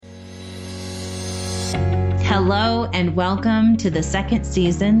Hello and welcome to the second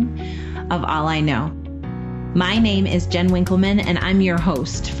season of All I Know. My name is Jen Winkleman and I'm your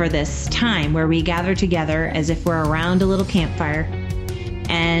host for this time where we gather together as if we're around a little campfire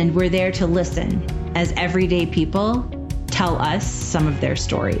and we're there to listen as everyday people tell us some of their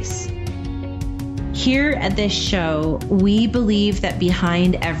stories. Here at this show, we believe that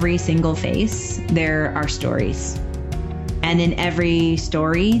behind every single face, there are stories. And in every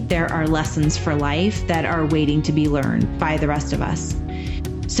story, there are lessons for life that are waiting to be learned by the rest of us.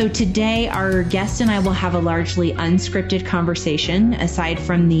 So today, our guest and I will have a largely unscripted conversation, aside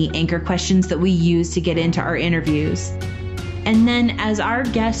from the anchor questions that we use to get into our interviews. And then as our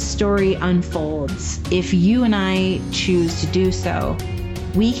guest story unfolds, if you and I choose to do so,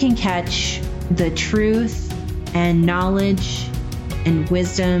 we can catch the truth and knowledge and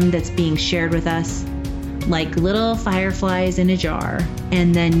wisdom that's being shared with us like little fireflies in a jar,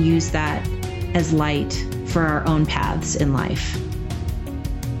 and then use that as light for our own paths in life.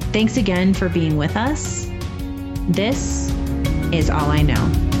 Thanks again for being with us. This is All I Know.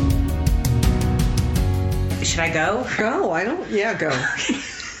 Should I go? Go. Yeah, go.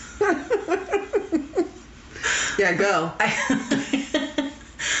 Yeah, go.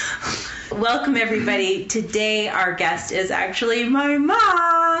 Welcome, everybody. Today, our guest is actually my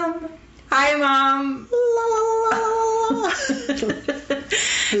mom. Hi, Mom.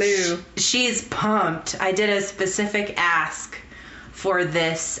 Hello. She's pumped. I did a specific ask for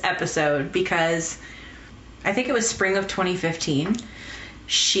this episode because I think it was spring of 2015.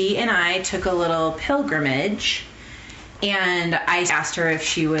 She and I took a little pilgrimage, and I asked her if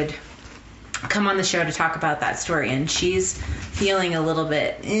she would come on the show to talk about that story, and she's feeling a little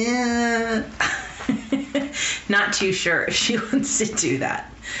bit not too sure if she wants to do that.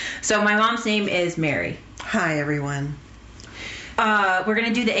 So my mom's name is Mary. Hi, everyone. We're going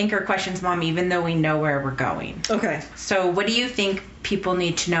to do the anchor questions, Mom, even though we know where we're going. Okay. So what do you think people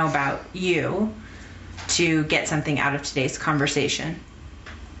need to know about you to get something out of today's conversation?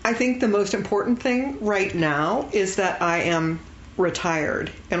 I think the most important thing right now is that I am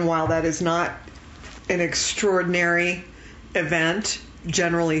retired. And while that is not an extraordinary event,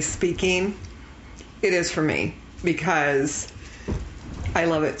 generally speaking, it is for me because I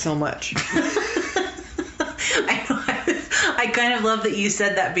love it so much. I kind of love that you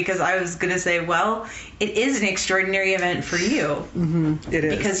said that because I was going to say, well, it is an extraordinary event for you. Mm-hmm, it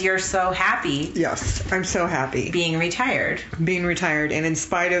is. Because you're so happy. Yes, I'm so happy. Being retired. And in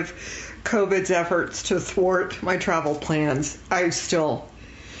spite of COVID's efforts to thwart my travel plans, I've still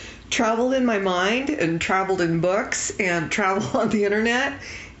traveled in my mind and traveled in books and traveled on the internet.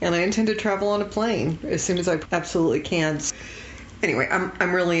 And I intend to travel on a plane as soon as I absolutely can. Anyway,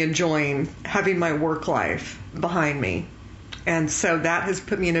 I'm really enjoying having my work life behind me. And so that has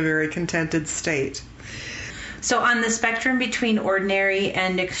put me in a very contented state. So on the spectrum between ordinary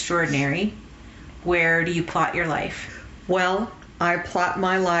and extraordinary, where do you plot your life? Well, I plot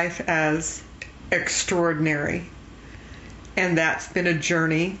my life as extraordinary. And that's been a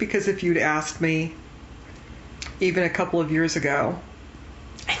journey, because if you'd asked me even a couple of years ago.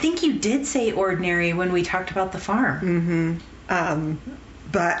 I think you did say ordinary when we talked about the farm. Mm-hmm.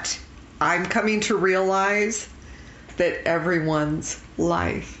 But I'm coming to realize that everyone's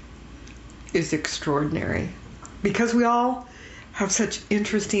life is extraordinary because we all have such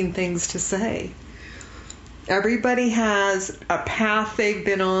interesting things to say. Everybody has a path they've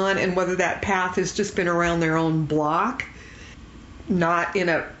been on, and whether that path has just been around their own block, not in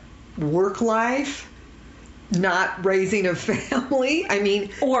a work life, not raising a family.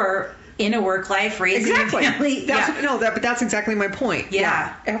 Or in a work life, raising a family. But that's exactly my point.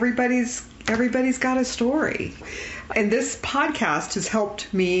 Yeah. Everybody's got a story. And this podcast has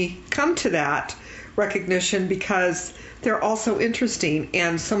helped me come to that recognition because they're all so interesting.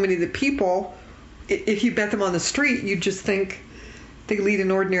 And so many of the people, if you met them on the street, you'd just think they lead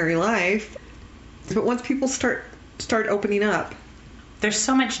an ordinary life. But once people start opening up, there's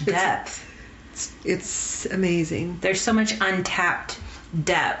so much depth. It's amazing. There's so much untapped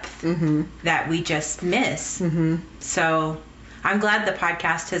depth that we just miss. Mm-hmm. So I'm glad the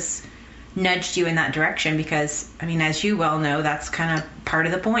podcast has nudged you in that direction because, as you well know, that's kind of part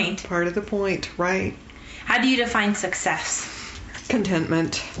of the point. Part of the point, right. How do you define success?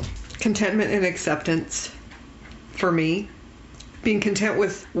 Contentment. Contentment and acceptance for me. Being content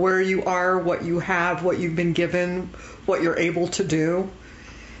with where you are, what you have, what you've been given, what you're able to do.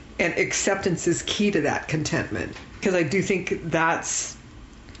 And acceptance is key to that contentment. Because I do think that's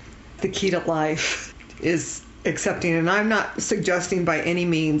the key to life, is accepting. And I'm not suggesting by any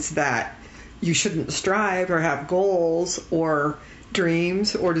means that you shouldn't strive or have goals or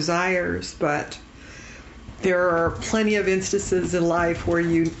dreams or desires, but There are plenty of instances in life where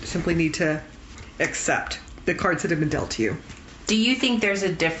you simply need to accept the cards that have been dealt to you. Do you think there's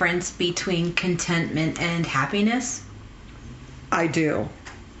a difference between contentment and happiness? I do.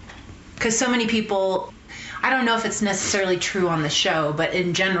 Because so many people, I don't know if it's necessarily true on the show, but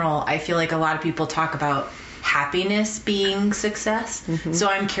in general, I feel like a lot of people talk about happiness being success. Mm-hmm. So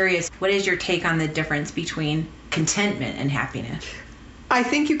I'm curious, what is your take on the difference between contentment and happiness? I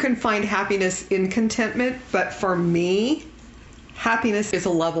think you can find happiness in contentment, but for me, happiness is a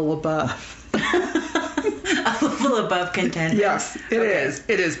level above. A level above contentment? Yes, it is.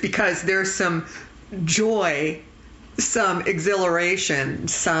 It is, because there's some joy, some exhilaration,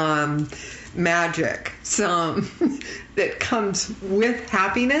 some magic, some that comes with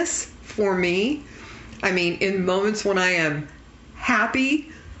happiness for me. I mean, in moments when I am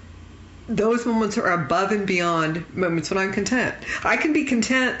happy, those moments are above and beyond moments when I'm content. I can be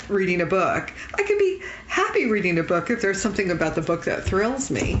content reading a book. I can be happy reading a book if there's something about the book that thrills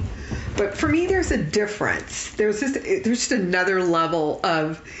me. But for me, there's a difference. There's just another level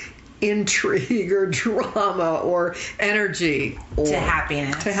of intrigue or drama or energy to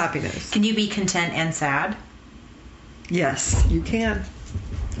happiness. To happiness. Can you be content and sad? Yes, you can.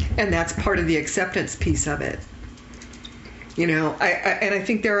 And that's part of the acceptance piece of it. You know, I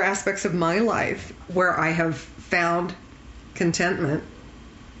think there are aspects of my life where I have found contentment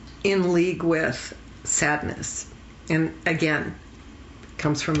in league with sadness. And again, it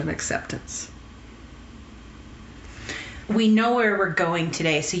comes from an acceptance. We know where we're going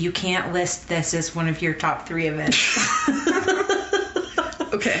today, so you can't list this as one of your top 3 events.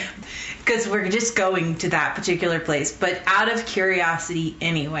 Okay. Because we're just going to that particular place. But out of curiosity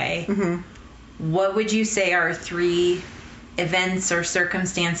anyway, what would you say are 3 events or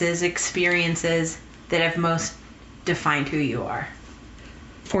circumstances, experiences that have most defined who you are?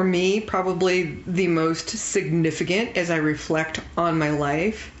 For me, probably the most significant as I reflect on my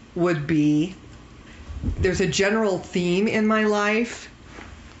life would be, there's a general theme in my life.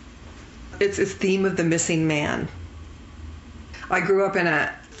 It's a theme of the missing man. I grew up in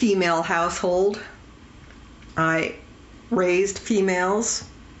a female household. I raised females.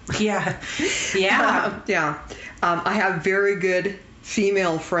 Yeah. I have very good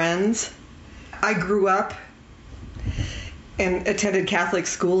female friends. I grew up and attended Catholic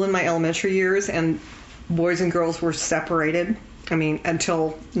school in my elementary years, and boys and girls were separated. I mean,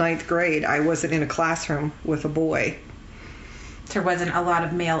 until 9th grade, I wasn't in a classroom with a boy. There wasn't a lot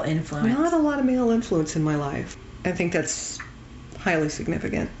of male influence. Not a lot of male influence in my life. I think that's highly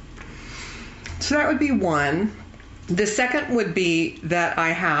significant. So that would be one. The second would be that I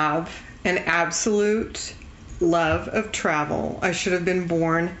have an absolute love of travel. I should have been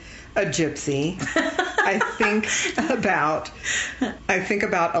born a gypsy. I think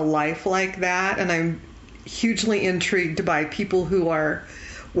about a life like that, and I'm hugely intrigued by people who are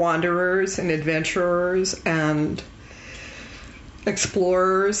wanderers and adventurers and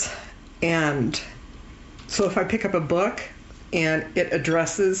explorers. And so if I pick up a book and it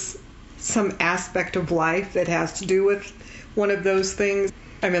addresses some aspect of life that has to do with one of those things,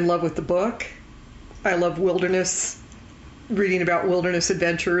 I'm in love with the book. I love wilderness, reading about wilderness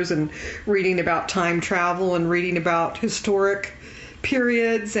adventures and reading about time travel and reading about historic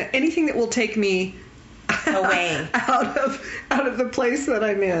periods, anything that will take me away out of the place that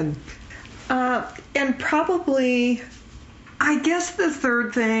I'm in. And probably, I guess the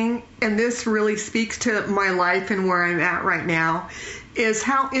third thing, and this really speaks to my life and where I'm at right now, is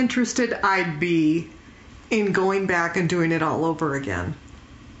how interested I'd be in going back and doing it all over again.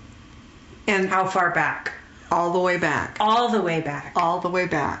 And how far back? All the way back. All the way back. All the way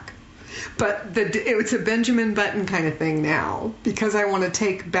back. But it's a Benjamin Button kind of thing now, because I want to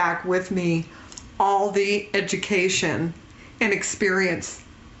take back with me all the education and experience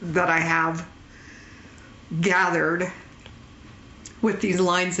that I have gathered with these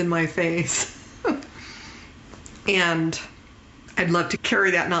lines in my face. And I'd love to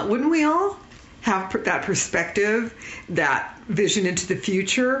carry that. Now, wouldn't we all have that perspective, that vision into the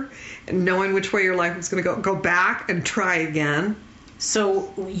future, and knowing which way your life is going to go back and try again?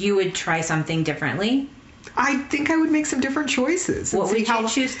 So you would try something differently? I think I would make some different choices. What would you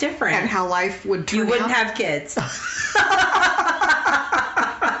choose different? And how life would turn out. You wouldn't have kids.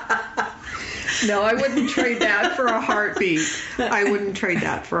 No, I wouldn't trade that for a heartbeat. I wouldn't trade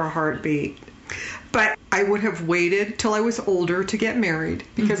that for a heartbeat. But I would have waited till I was older to get married,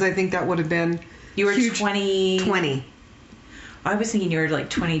 because I think that would have been You were huge. 20. I was thinking you were like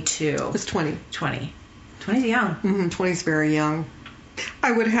 22. I was 20. 20. 20's young. 20's very young.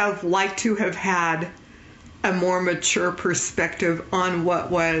 I would have liked to have had a more mature perspective on what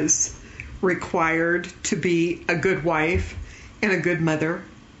was required to be a good wife and a good mother.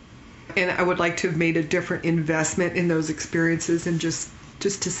 And I would like to have made a different investment in those experiences and just to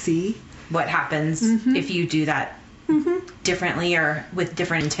see what happens if you do that differently or with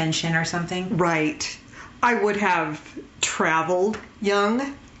different intention or something. Right. I would have traveled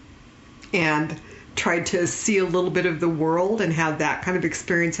young and tried to see a little bit of the world and have that kind of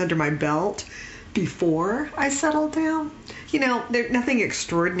experience under my belt before I settled down. There's nothing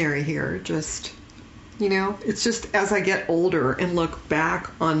extraordinary here. Just, it's just as I get older and look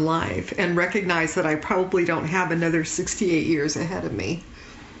back on life and recognize that I probably don't have another 68 years ahead of me.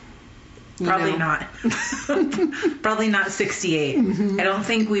 Probably not. Probably not 68. I don't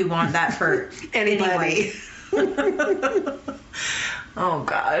think we want that for anybody. Oh,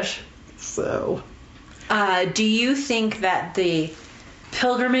 gosh. So, do you think that the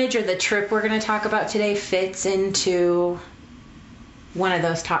pilgrimage or the trip we're going to talk about today fits into one of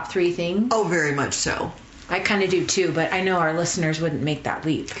those top 3 things? Oh, very much so. I kind of do too, but I know our listeners wouldn't make that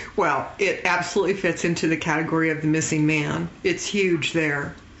leap. Well, it absolutely fits into the category of the missing man. It's huge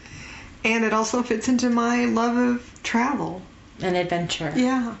there. And it also fits into my love of travel. And adventure.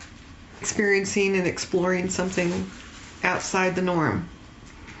 Yeah. Experiencing and exploring something outside the norm.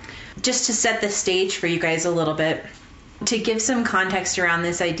 Just to set the stage for you guys a little bit, to give some context around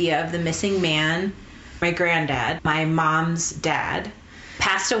this idea of the missing man, my granddad, my mom's dad,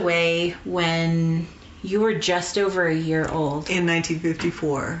 passed away when you were just over a year old. In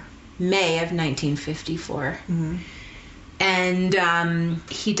 1954. May of 1954. And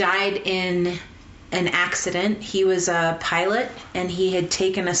he died in an accident. He was a pilot, and he had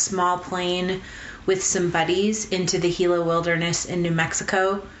taken a small plane with some buddies into the Gila Wilderness in New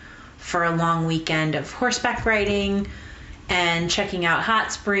Mexico for a long weekend of horseback riding and checking out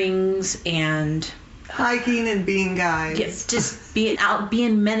hot springs and hiking and being guys. Just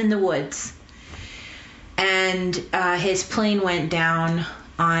being men in the woods. And his plane went down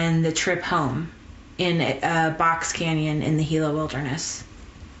on the trip home in a box canyon in the Gila Wilderness.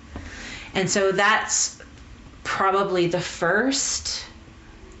 And so that's probably the first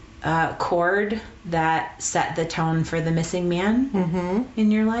chord that set the tone for the missing man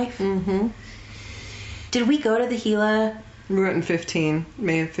in your life. Did we go to the Gila? We went in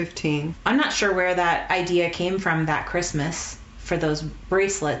May of 15. I'm not sure where that idea came from that Christmas for those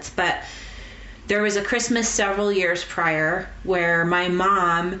bracelets, but there was a Christmas several years prior where my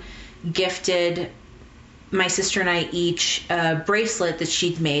mom gifted my sister and I each a bracelet that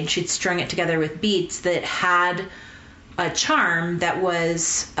she'd made. She'd strung it together with beads that had a charm that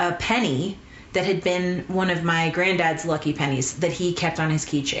was a penny that had been one of my granddad's lucky pennies that he kept on his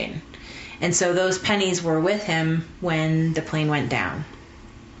keychain. And so those pennies were with him when the plane went down.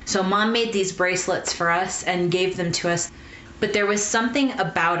 So Mom made these bracelets for us and gave them to us. But there was something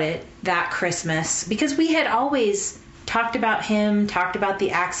about it that Christmas, because we had always talked about him, talked about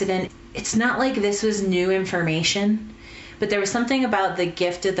the accident. It's not like this was new information, but there was something about the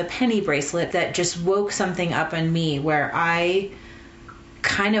gift of the penny bracelet that just woke something up in me where I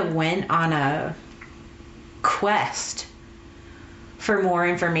kind of went on a quest for more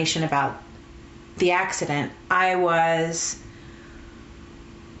information about the accident. I was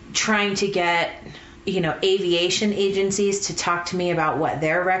trying to get, aviation agencies to talk to me about what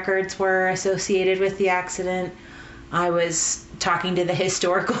their records were associated with the accident. I was talking to the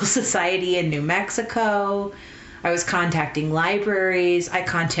Historical Society in New Mexico. I was contacting libraries. I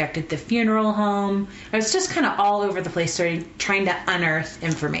contacted the funeral home. I was just kind of all over the place trying to unearth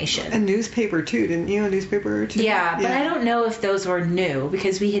information. A newspaper too, didn't you? A newspaper too? Yeah, but I don't know if those were new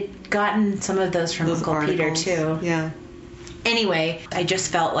because we had gotten some of those from Uncle articles. Peter too. Yeah. Anyway, I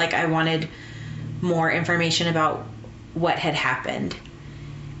just felt like I wanted more information about what had happened.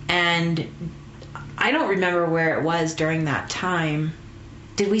 And I don't remember where it was during that time.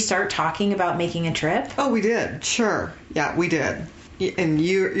 Did we start talking about making a trip? Oh, we did. Sure. Yeah, we did. And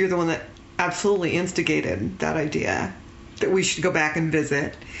you're the one that absolutely instigated that idea that we should go back and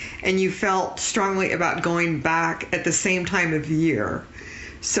visit. And you felt strongly about going back at the same time of year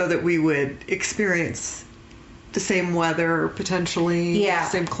so that we would experience the same weather, potentially,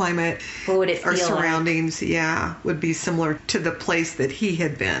 same climate. What would it feel like? Our surroundings, like? Would be similar to the place that he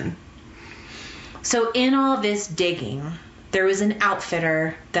had been. So in all this digging, there was an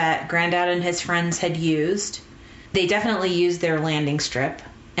outfitter that Granddad and his friends had used. They definitely used their landing strip,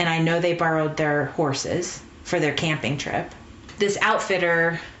 and I know they borrowed their horses for their camping trip. This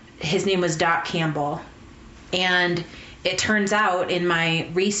outfitter, his name was Doc Campbell, and it turns out in my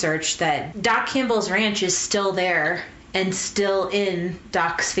research that Doc Campbell's ranch is still there and still in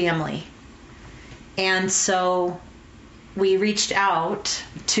Doc's family. And so we reached out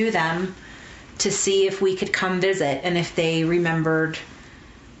to them to see if we could come visit and if they remembered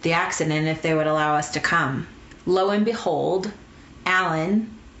the accident, if they would allow us to come. Lo and behold,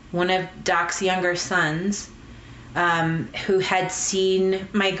 Alan, one of Doc's younger sons, who had seen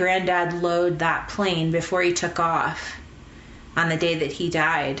my granddad load that plane before he took off on the day that he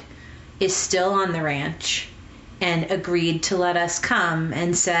died, is still on the ranch and agreed to let us come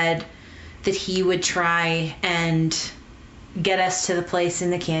and said that he would try and get us to the place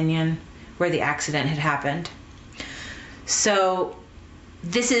in the canyon where the accident had happened. So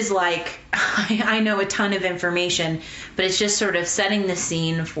this is like, I know a ton of information, but it's just sort of setting the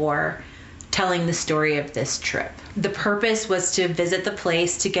scene for telling the story of this trip. The purpose was to visit the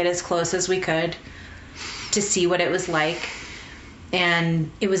place, to get as close as we could, to see what it was like.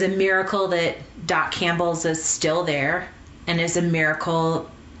 And it was a miracle that Doc Campbell's is still there, and it's a miracle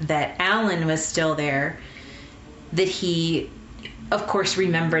that Alan was still there, that he, of course,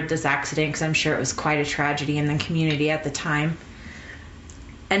 remembered this accident, because I'm sure it was quite a tragedy in the community at the time,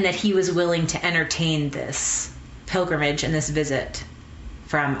 and that he was willing to entertain this pilgrimage and this visit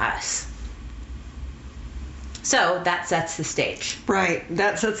from us. So that sets the stage. Right.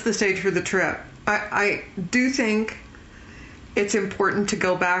 That sets the stage for the trip. I do think it's important to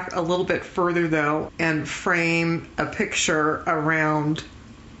go back a little bit further, though, and frame a picture around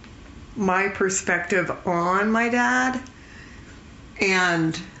my perspective on my dad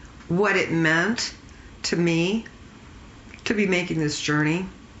and what it meant to me to be making this journey.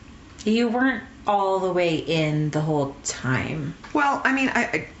 You weren't all the way in the whole time. Well, I mean,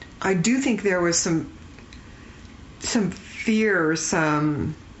 I do think there was some fear, there's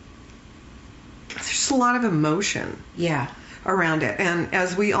just a lot of emotion. Yeah. Around it. And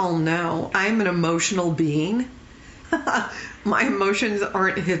as we all know, I'm an emotional being. My emotions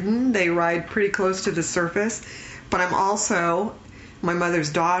aren't hidden. They ride pretty close to the surface. But I'm also my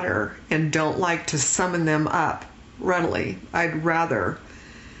mother's daughter and don't like to summon them up readily. I'd rather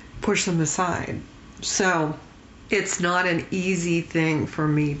push them aside. So it's not an easy thing for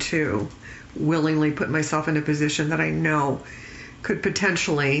me to willingly put myself in a position that I know could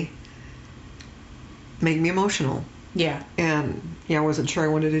potentially make me emotional. Yeah. And I wasn't sure I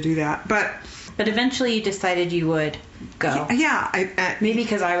wanted to do that. But eventually you decided you would go. Yeah. Maybe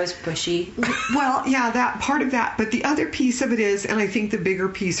because I was pushy. Well, yeah, that part of that. But the other piece of it is, and I think the bigger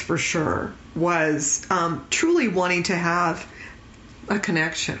piece for sure, was truly wanting to have a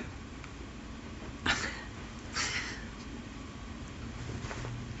connection.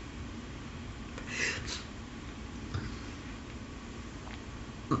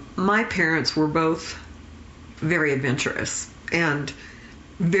 My parents were both very adventurous and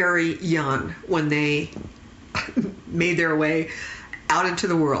very young when they made their way out into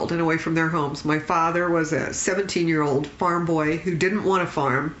the world and away from their homes. My father was a 17-year-old farm boy who didn't want to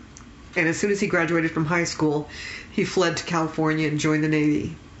farm, and as soon as he graduated from high school, he fled to California and joined the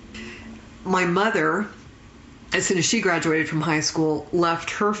Navy. My mother, as soon as she graduated from high school,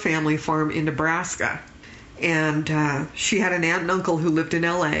 left her family farm in Nebraska, and she had an aunt and uncle who lived in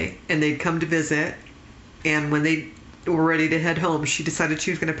LA, and they'd come to visit. And when they were ready to head home, she decided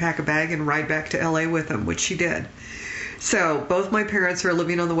she was going to pack a bag and ride back to LA with them, which she did. So both my parents are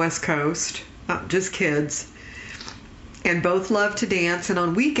living on the West Coast, just kids, and both love to dance. And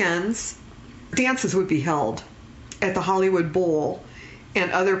on weekends, dances would be held at the Hollywood Bowl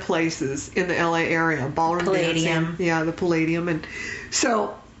and other places in the LA area, ballroom Palladium. dancing. Yeah, the Palladium. And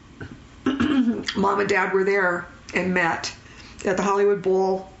so Mom and Dad were there and met at the Hollywood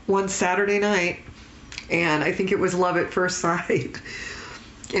Bowl one Saturday night. And I think it was love at first sight.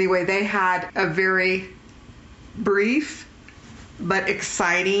 Anyway, they had a very brief but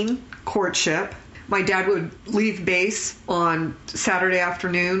exciting courtship. My dad would leave base on Saturday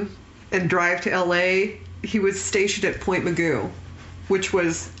afternoon and drive to LA. He was stationed at Point Mugu, which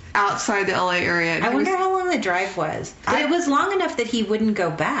was outside the LA area. I wonder how long the drive was. But it was long enough that he wouldn't go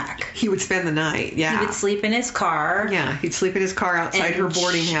back. He would spend the night, yeah. He would sleep in his car. Yeah, he'd sleep in his car outside her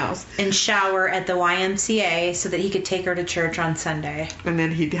boarding house. And shower at the YMCA so that he could take her to church on Sunday. And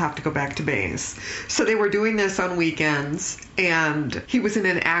then he'd have to go back to base. So they were doing this on weekends, and he was in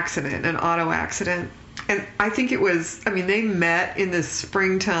an accident, an auto accident. And I think it was, they met in the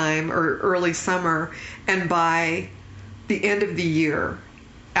springtime or early summer, and by the end of the year,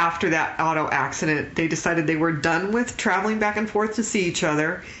 after that auto accident, they decided they were done with traveling back and forth to see each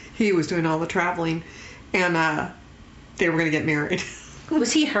other. He was doing all the traveling, and they were going to get married.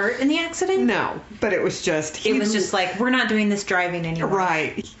 Was he hurt in the accident? No, but it was just... It was just like, we're not doing this driving anymore.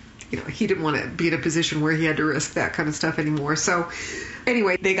 Right. He didn't want to be in a position where he had to risk that kind of stuff anymore. So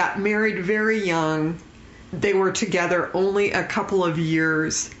anyway, they got married very young. They were together only a couple of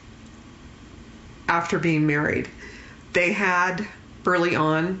years after being married. They had, early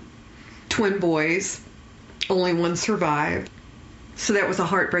on, twin boys. Only one survived. So that was a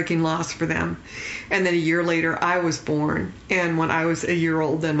heartbreaking loss for them. And then a year later, I was born. And when I was a year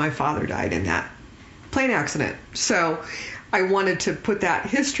old, then my father died in that plane accident. So I wanted to put that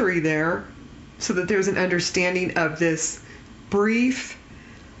history there so that there's an understanding of this brief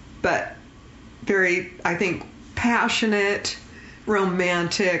but very, I think, passionate,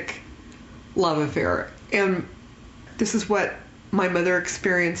 romantic love affair. And this is what my mother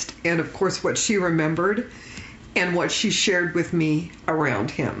experienced, and of course what she remembered and what she shared with me around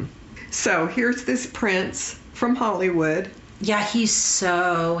him. So here's this prince from Hollywood. Yeah, he's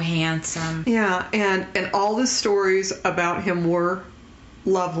so handsome. Yeah, and all the stories about him were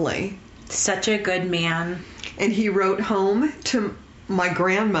lovely. Such a good man. And he wrote home to my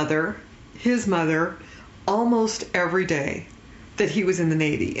grandmother, his mother, almost every day that he was in the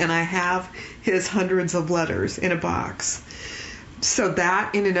Navy. And I have his hundreds of letters in a box. So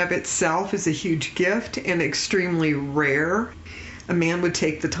that in and of itself is a huge gift and extremely rare. A man would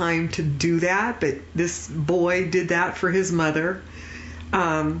take the time to do that, but this boy did that for his mother.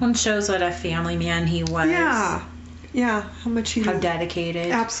 One shows what a family man he was. Yeah, how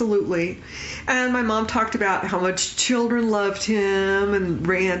dedicated. Absolutely. And my mom talked about how much children loved him and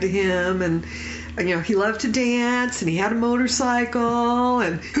ran to him, and you know, he loved to dance and he had a motorcycle,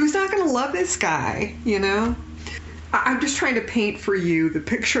 and who's not going to love this guy, you know? I'm just trying to paint for you the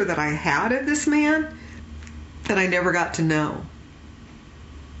picture that I had of this man that I never got to know.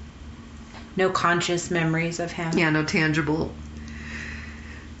 No conscious memories of him. Yeah, no tangible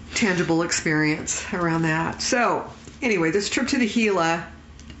experience around that. So, anyway, this trip to the Gila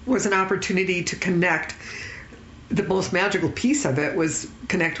was an opportunity to connect. The most magical piece of it was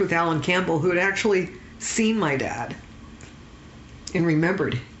connect with Alan Campbell, who had actually seen my dad and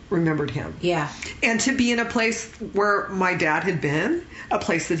remembered him. Yeah. And to be in a place where my dad had been, a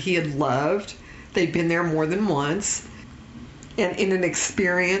place that he had loved. They'd been there more than once. And in an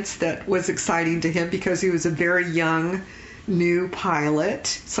experience that was exciting to him because he was a very young, new pilot.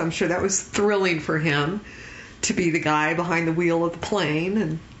 So I'm sure that was thrilling for him to be the guy behind the wheel of the plane.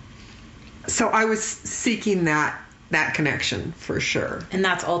 And so I was seeking that connection for sure. And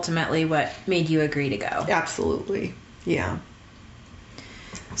that's ultimately what made you agree to go. Absolutely. Yeah.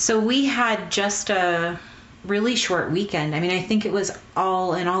 So we had just a really short weekend. I mean, I think it was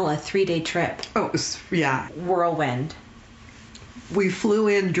all in all a 3-day trip. Oh, it was, yeah. Whirlwind. We flew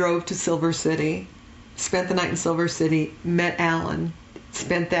in, drove to Silver City, spent the night in Silver City, met Alan,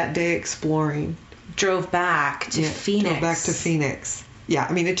 spent that day exploring. Drove back to Phoenix. Yeah,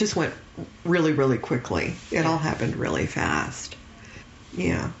 I mean, it just went really, really quickly. It all happened really fast.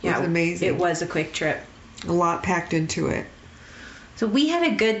 Yeah, it was amazing. It was a quick trip. A lot packed into it. So we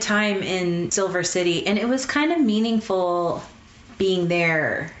had a good time in Silver City, and it was kind of meaningful being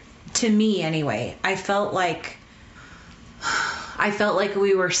there, to me anyway. I felt like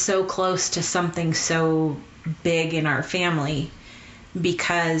we were so close to something so big in our family,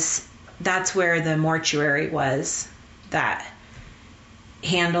 because that's where the mortuary was that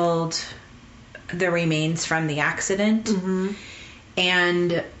handled the remains from the accident. Mm-hmm.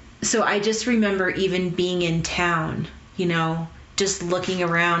 And so I just remember even being in town, you know, just looking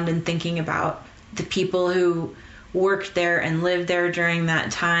around and thinking about the people who worked there and lived there during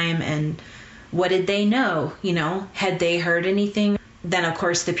that time, and what did they know? You know, had they heard anything? Then, of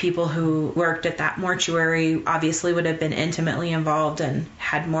course, the people who worked at that mortuary obviously would have been intimately involved and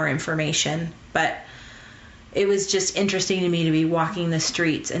had more information. But it was just interesting to me to be walking the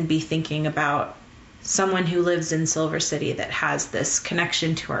streets and be thinking about someone who lives in Silver City that has this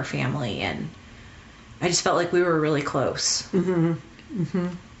connection to our family. And I just felt like we were really close. Mm-hmm. Mm-hmm.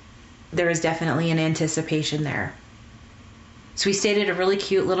 There was definitely an anticipation there. So we stayed at a really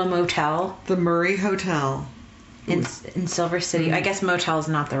cute little motel. The Murray Hotel. In Silver City. Mm-hmm. I guess motel is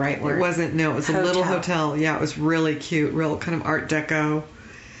not the right word. It wasn't. No, it was a little hotel. Yeah, it was really cute. Real kind of Art Deco,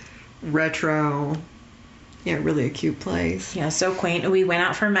 retro. Yeah, really a cute place. Yeah, so quaint. We went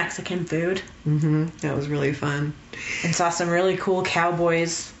out for Mexican food. Mm-hmm. That was really fun. And saw some really cool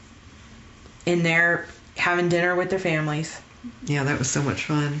cowboys in there having dinner with their families. Yeah, that was so much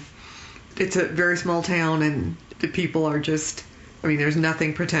fun. It's a very small town, and the people are just, I mean, there's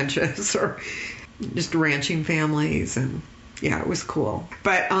nothing pretentious or just ranching families, and yeah, it was cool.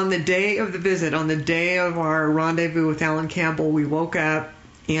 But on the day of the visit, on the day of our rendezvous with Alan Campbell, we woke up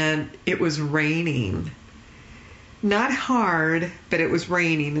and it was raining. Not hard, but it was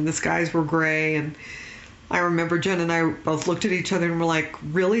raining, and the skies were gray, and I remember Jen and I both looked at each other and were like,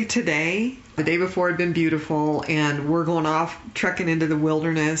 really, today? The day before had been beautiful, and we're going off trekking into the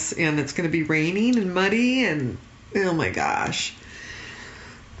wilderness, and it's going to be raining and muddy, and oh my gosh.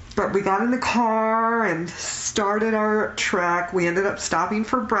 But we got in the car and started our trek. We ended up stopping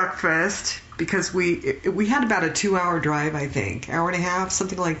for breakfast because we had about a 2-hour drive, I think. Hour and a half,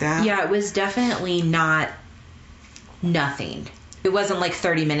 something like that. Yeah, it was definitely not nothing. It wasn't like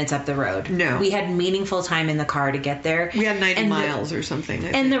 30 minutes up the road. No. We had meaningful time in the car to get there. We had 90 miles or something.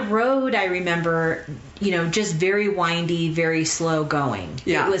 And the road, I remember, just very windy, very slow going.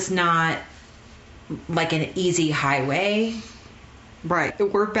 Yeah. It was not like an easy highway. Right.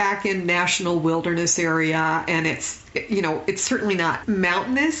 We're back in National Wilderness area, and it's certainly not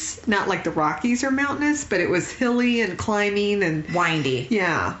mountainous, not like the Rockies are mountainous, but it was hilly and climbing and windy.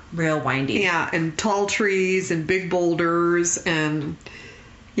 Yeah. Real windy. Yeah, and tall trees and big boulders, and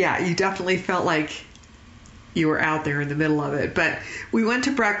yeah, you definitely felt like you were out there in the middle of it. But we went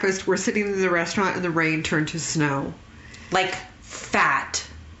to breakfast. We're sitting in the restaurant, and the rain turned to snow. Like fat.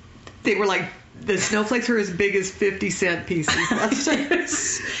 They were like, the snowflakes were as big as 50-cent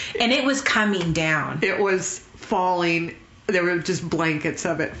pieces. And it was coming down. It was falling. There were just blankets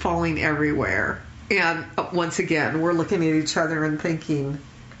of it falling everywhere. And once again, we're looking at each other and thinking,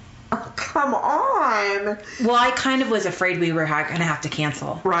 oh, come on. Well, I kind of was afraid we were going to have to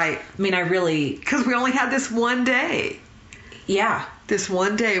cancel. Right. I mean, I really... Because we only had this one day. Yeah. This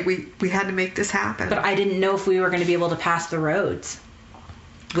one day, we had to make this happen. But I didn't know if we were going to be able to pass the roads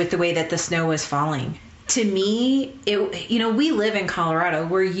with the way that the snow was falling. To me, we live in Colorado.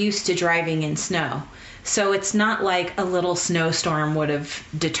 We're used to driving in snow. So it's not like a little snowstorm would have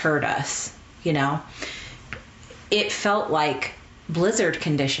deterred us, It felt like blizzard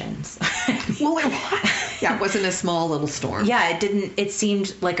conditions. Well, it was. Yeah, it wasn't a small little storm. Yeah, it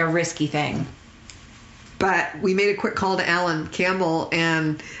seemed like a risky thing. But we made a quick call to Alan Campbell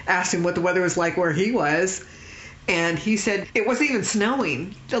and asked him what the weather was like where he was. And he said it wasn't even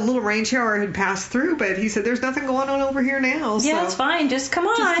snowing. A little rain shower had passed through, but he said there's nothing going on over here now. Yeah, it's fine. Just come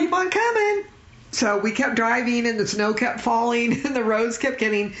on. Just keep on coming. So we kept driving, and the snow kept falling, and the roads kept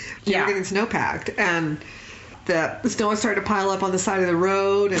getting snow packed. And the snow started to pile up on the side of the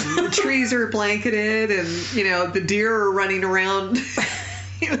road, and the trees are blanketed, and the deer are running around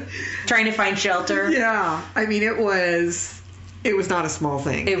trying to find shelter. Yeah, I mean it was not a small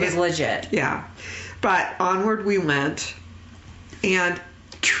thing. It was legit. Yeah. But onward we went, and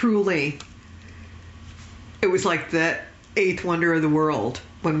truly, it was like the eighth wonder of the world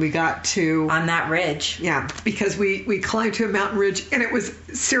when we got to... On that ridge. Yeah, because we climbed to a mountain ridge, and it was,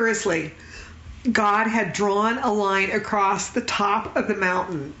 seriously, God had drawn a line across the top of the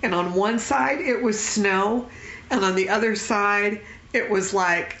mountain, and on one side it was snow, and on the other side it was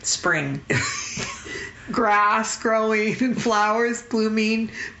like... Spring. Grass growing and flowers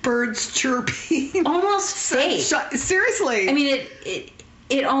blooming, birds chirping. Almost fake. Seriously. I mean,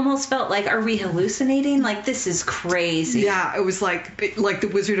 it almost felt like, are we hallucinating? Like, this is crazy. Yeah, it was like the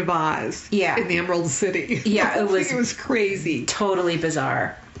Wizard of Oz. Yeah. In the Emerald City. Yeah, it was crazy. Totally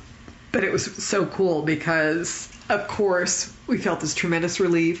bizarre. But it was so cool because, of course, we felt this tremendous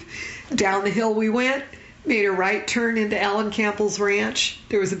relief. Down the hill we went, made a right turn into Alan Campbell's ranch.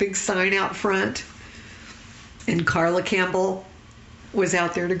 There was a big sign out front. And Carla Campbell was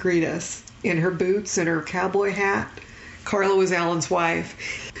out there to greet us in her boots and her cowboy hat. Carla was Alan's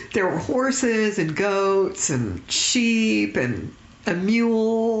wife. There were horses and goats and sheep and a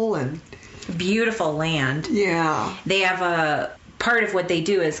mule and... Beautiful land. Yeah. They have a... Part of what they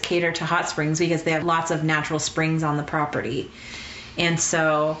do is cater to hot springs because they have lots of natural springs on the property. And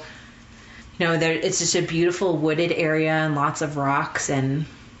so, it's just a beautiful wooded area and lots of rocks and...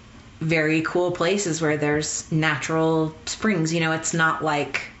 very cool places where there's natural springs. It's not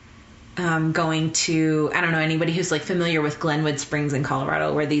like going to, I don't know, anybody who's like familiar with Glenwood Springs in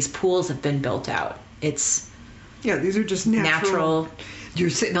Colorado where these pools have been built out. It's these are just natural.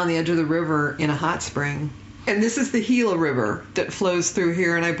 You're sitting on the edge of the river in a hot spring. And this is the Gila River that flows through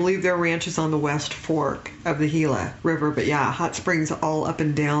here, and I believe their ranch is on the West Fork of the Gila River. But yeah, hot springs all up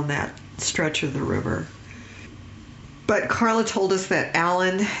and down that stretch of the river. But Carla told us that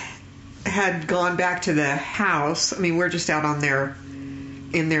Alan had gone back to the house. I mean, we're just out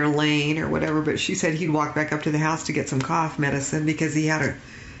in their lane or whatever, but she said he'd walk back up to the house to get some cough medicine because he had a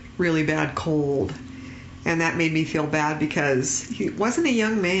really bad cold. And that made me feel bad because he wasn't a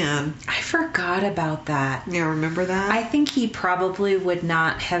young man. I forgot about that. Yeah, remember that? I think he probably would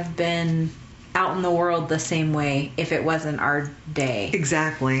not have been out in the world the same way if it wasn't our day.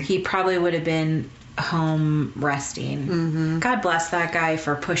 Exactly. He probably would have been home resting. Mm-hmm. God bless that guy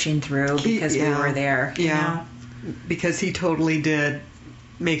for pushing through because we were there. Yeah. You know? Because he totally did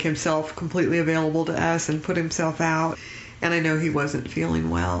make himself completely available to us and put himself out. And I know he wasn't feeling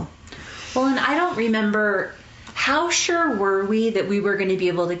well. Well, and I don't remember, how sure were we that we were going to be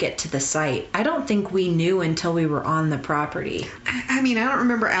able to get to the site? I don't think we knew until we were on the property. I mean, I don't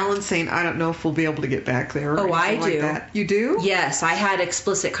remember Alan saying, I don't know if we'll be able to get back there. Oh, I do. Like that. You do? Yes, I had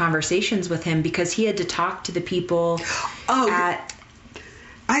explicit conversations with him because he had to talk to the people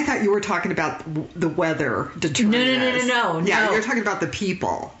I thought you were talking about the weather determining No. Yeah, you're talking about the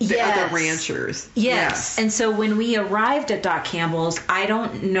people, the other ranchers. Yes. And so when we arrived at Doc Campbell's,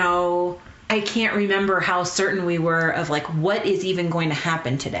 I can't remember how certain we were of like what is even going to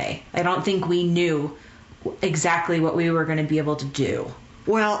happen today. I don't think we knew exactly what we were going to be able to do.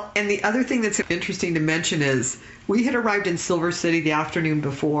 Well, and the other thing that's interesting to mention is we had arrived in Silver City the afternoon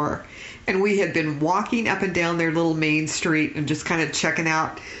before, and we had been walking up and down their little main street and just kind of checking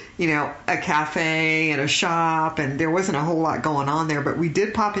out, you know, a cafe and a shop, and there wasn't a whole lot going on there, but we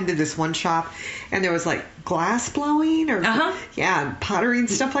did pop into this one shop, and there was like glass blowing or pottery and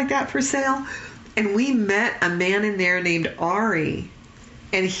stuff like that for sale, and we met a man in there named Ari.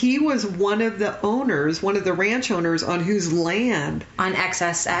 And he was one of the owners, one of the ranch owners on whose land. On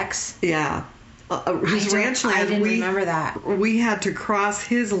XSX? Yeah. Whose ranch land. I didn't remember that. We had to cross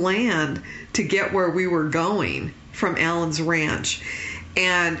his land to get where we were going from Alan's ranch.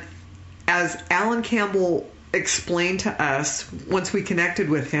 And as Alan Campbell explained to us, once we connected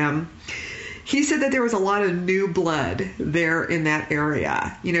with him, he said that there was a lot of new blood there in that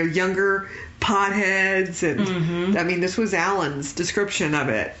area. You know, younger potheads, and I mean, this was Alan's description of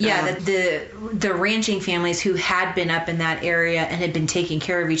it. Yeah, the ranching families who had been up in that area and had been taking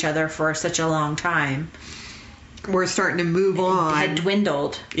care of each other for such a long time were starting to move on. Had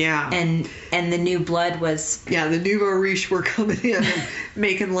dwindled. Yeah. And the new blood was... Yeah, the nouveau riche were coming in and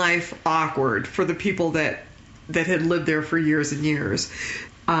making life awkward for the people that had lived there for years and years.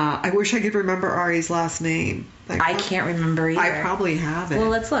 I wish I could remember Ari's last name. I can't remember either. I probably have it. Well,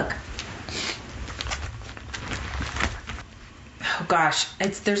 let's look. Oh gosh,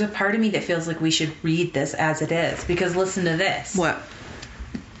 there's a part of me that feels like we should read this as it is, because listen to this. What?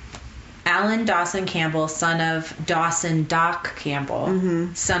 Alan Dawson Campbell, son of Dawson Doc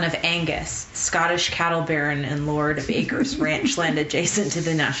Campbell, son of Angus, Scottish cattle baron and lord of acres ranch land adjacent to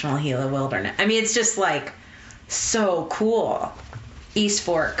the National Gila Wilderness. I mean, it's just like so cool. East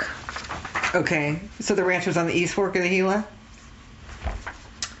Fork. Okay, so the ranch was on the East Fork of the Gila?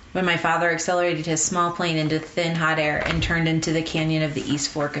 When my father accelerated his small plane into thin hot air and turned into the canyon of the East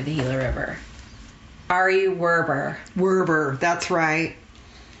Fork of the Gila River. Ari Werber. Werber, that's right.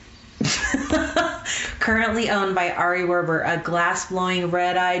 Currently owned by Ari Werber, a glass-blowing,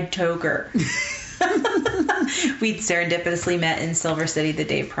 red-eyed toker. We'd serendipitously met in Silver City the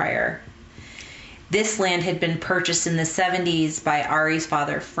day prior. This land had been purchased in the 70s by Ari's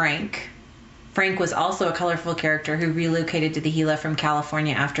father, Frank. Frank was also a colorful character who relocated to the Gila from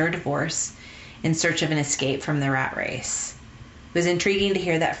California after a divorce in search of an escape from the rat race. It was intriguing to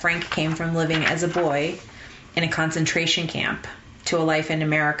hear that Frank came from living as a boy in a concentration camp to a life in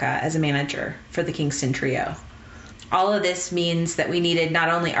America as a manager for the Kingston Trio. All of this means that we needed not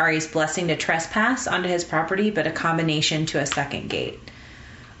only Ari's blessing to trespass onto his property, but a combination to a second gate.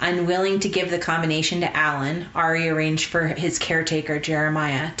 Unwilling to give the combination to Alan, Ari arranged for his caretaker,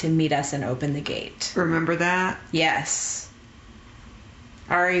 Jeremiah, to meet us and open the gate. Remember that? Yes.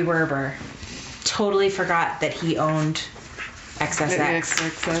 Ari Werber. Totally forgot that he owned XSX. The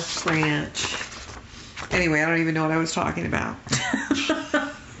XSX Ranch. Anyway, I don't even know what I was talking about.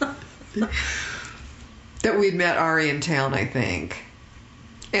 That we'd met Ari in town, I think.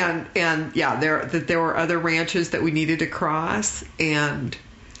 And yeah, there were other ranches that we needed to cross, and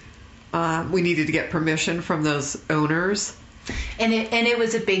we needed to get permission from those owners. And it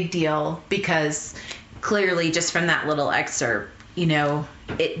was a big deal because clearly, just from that little excerpt, you know,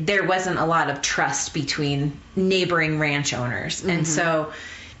 there wasn't a lot of trust between neighboring ranch owners. And so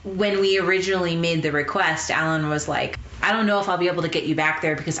when we originally made the request, Alan was like, I don't know if I'll be able to get you back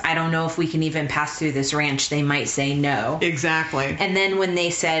there because I don't know if we can even pass through this ranch. They might say no. Exactly. And then when they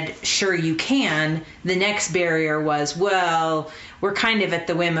said, sure you can, the next barrier was, well, we're kind of at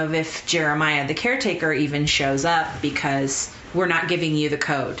the whim of if Jeremiah, the caretaker, even shows up because we're not giving you the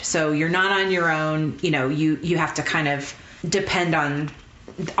code. So you're not on your own. You know, you have to kind of depend on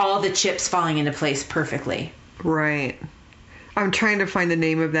all the chips falling into place perfectly. Right. I'm trying to find the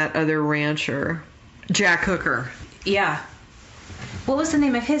name of that other rancher. Jack Hooker. Yeah. What was the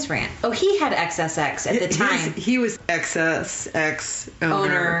name of his ranch? Oh, he had XSX at the time. He was XSX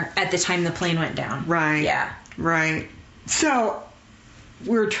owner at the time the plane went down. Right. Yeah. Right. So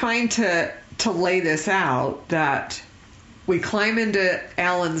we're trying to lay this out that we climb into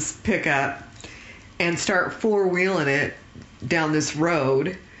Alan's pickup and start four-wheeling it down this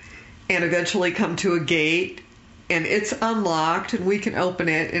road and eventually come to a gate, and it's unlocked and we can open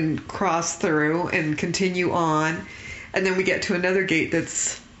it and cross through and continue on. And then we get to another gate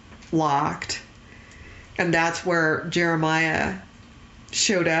that's locked, and that's where Jeremiah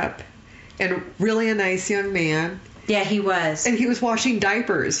showed up, and really a nice young man. Yeah, he was. And he was washing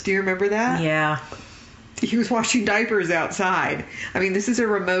diapers. Do you remember that? Yeah. He was washing diapers outside. I mean, this is a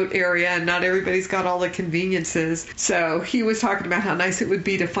remote area and not everybody's got all the conveniences. So he was talking about how nice it would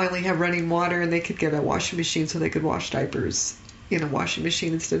be to finally have running water and they could get a washing machine so they could wash diapers in a washing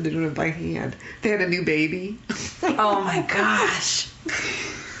machine instead of doing it by hand. They had a new baby. Oh my gosh.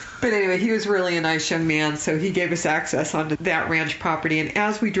 But anyway, he was really a nice young man, so he gave us access onto that ranch property. And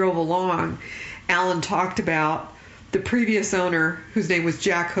as we drove along, Alan talked about the previous owner, whose name was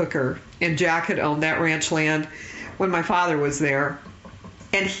Jack Hooker, and Jack had owned that ranch land when my father was there.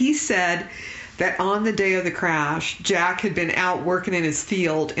 And he said that on the day of the crash, Jack had been out working in his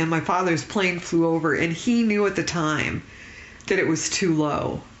field, and my father's plane flew over, and he knew at the time that it was too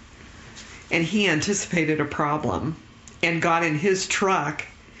low. And he anticipated a problem and got in his truck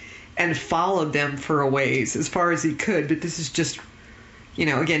and followed them for a ways as far as he could. But this is just, you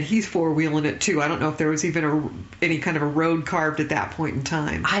know, again, he's four-wheeling it too. I don't know if there was even any kind of a road carved at that point in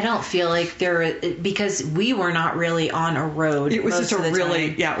time. I don't feel like there, because we were not really on a road. It was just a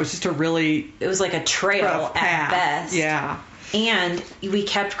really, yeah, it was just a really, it was like a trail at best. Yeah. And we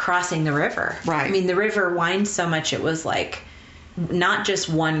kept crossing the river. Right. I mean, the river winds so much, it was like not just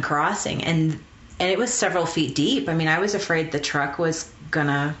one crossing, and it was several feet deep. I mean, I was afraid the truck was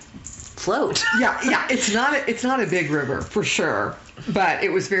gonna float. Yeah. It's not a big river for sure, but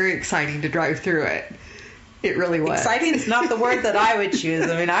it was very exciting to drive through it. It really was. Exciting is not the word that I would choose.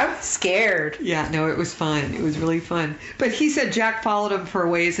 I mean, I was scared. Yeah, no, it was fun. It was really fun. But he said Jack followed him for a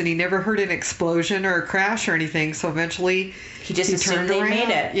ways and he never heard an explosion or a crash or anything. So eventually he assumed they made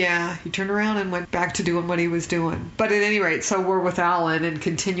it. Yeah, he turned around and went back to doing what he was doing. But at any rate, so we're with Alan and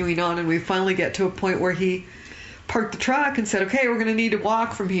continuing on, and we finally get to a point where he parked the truck and said, okay, we're going to need to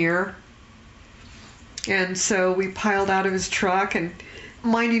walk from here. And so we piled out of his truck, and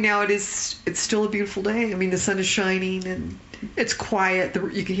mind you now, it's still a beautiful day. I mean, the sun is shining and it's quiet.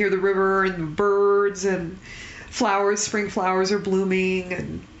 You can hear the river and the birds and flowers. Spring flowers are blooming,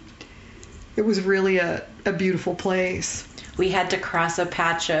 and it was really a beautiful place. We had to cross a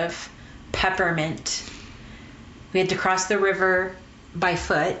patch of peppermint. We had to cross the river by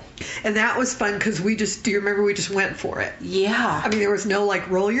foot. And that was fun because do you remember we just went for it? Yeah. I mean, there was no like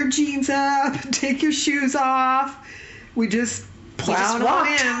roll your jeans up, take your shoes off. We just plowed on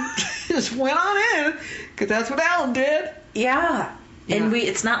in. Just went on in because that's what Alan did. Yeah. And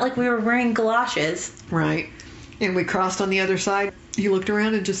it's not like we were wearing galoshes. Right. And we crossed on the other side. He looked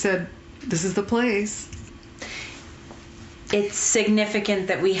around and just said, this is the place. It's significant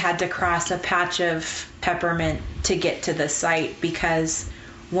that we had to cross a patch of peppermint to get to the site because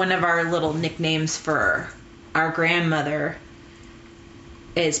one of our little nicknames for our grandmother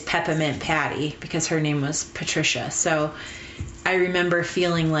is Peppermint Patty because her name was Patricia. So I remember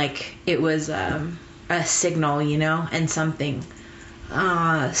feeling like it was a signal, you know, and something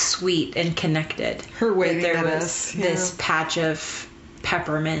sweet and connected. Her waving there at was us. this patch of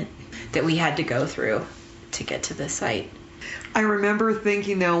peppermint that we had to go through to get to the site. I remember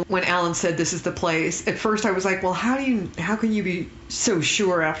thinking, though, when Alan said this is the place, at first I was like, well, how can you be so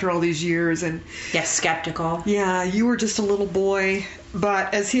sure after all these years? And yeah, skeptical. Yeah, you were just a little boy.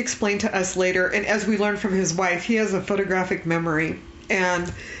 But as he explained to us later, and as we learned from his wife, he has a photographic memory.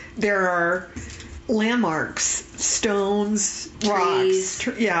 And there are landmarks, stones, trees.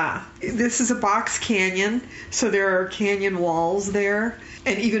 Rocks. Yeah. This is a box canyon, so there are canyon walls there.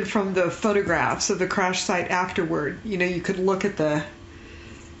 And even from the photographs of the crash site afterward, you know, you could look at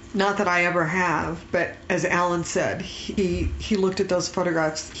not that I ever have, but as Alan said, he looked at those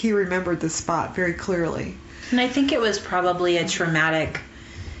photographs. He remembered the spot very clearly. And I think it was probably a traumatic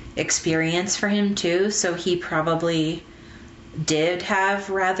experience for him too, so he probably did have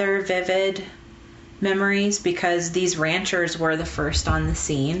rather vivid memories because these ranchers were the first on the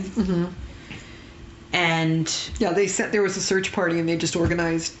scene. Mm-hmm. And yeah, there was a search party and they just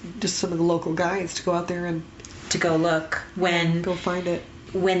organized just some of the local guys to go out there and to go look go find it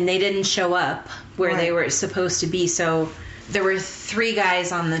when they didn't show up where they were supposed to be. So there were 3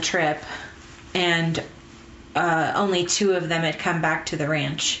 guys on the trip, and only 2 of them had come back to the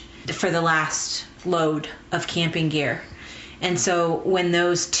ranch for the last load of camping gear. And so when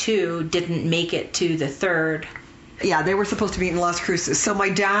those 2 didn't make it to the 3rd... Yeah, they were supposed to be in Las Cruces. So my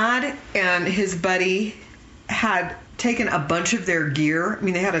dad and his buddy had taken a bunch of their gear. I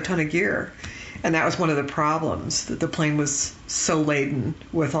mean, they had a ton of gear. And that was one of the problems, that the plane was so laden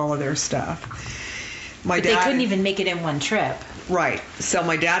with all of their stuff. But they couldn't even make it in one trip. Right. So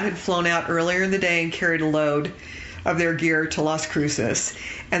my dad had flown out earlier in the day and carried a load of their gear to Las Cruces.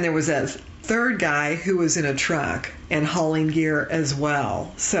 And there was a 3rd guy who was in a truck and hauling gear as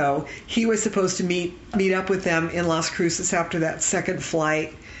well. So he was supposed to meet up with them in Las Cruces after that 2nd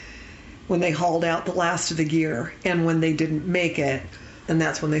flight when they hauled out the last of the gear. And when they didn't make it, and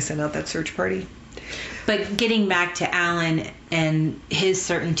that's when they sent out that search party. But getting back to Alan and his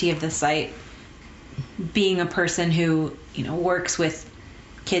certainty of the site, being a person who, works with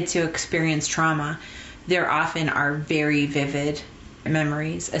kids who experience trauma, there often are very vivid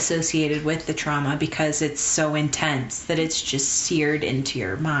memories associated with the trauma because it's so intense that it's just seared into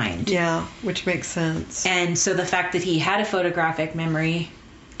your mind. Yeah, which makes sense. And so the fact that he had a photographic memory,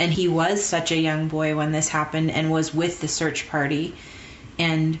 and he was such a young boy when this happened and was with the search party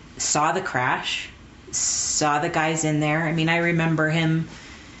and saw the crash, saw the guys in there. I mean, I remember him,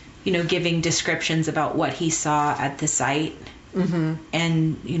 giving descriptions about what he saw at the site. Mm-hmm.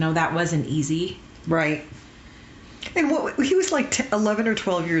 And, that wasn't easy. Right. And he was like 11 or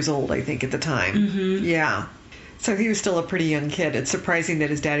 12 years old, I think, at the time. Mm-hmm. Yeah. So he was still a pretty young kid. It's surprising that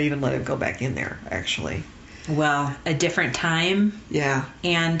his dad even let him go back in there, actually. Well, a different time. Yeah.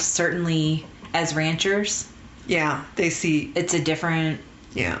 And certainly as ranchers. Yeah, they see. It's a different.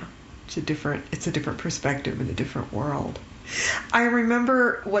 Yeah. It's a different perspective in a different world. I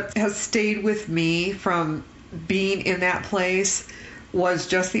remember what has stayed with me from being in that place was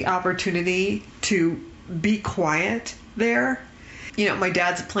just the opportunity to be quiet there. My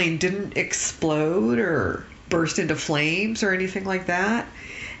dad's plane didn't explode or burst into flames or anything like that.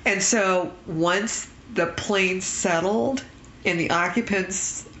 And so once the plane settled and the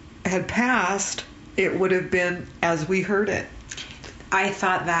occupants had passed, it would have been as we heard it. I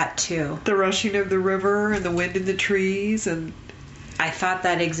thought that too. The rushing of the river and the wind in the trees. And I thought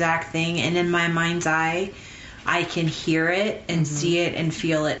that exact thing. And in my mind's eye, I can hear it and see it and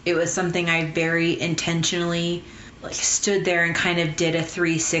feel it. It was something I very intentionally stood there and kind of did a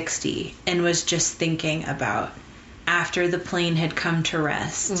 360 and was just thinking about after the plane had come to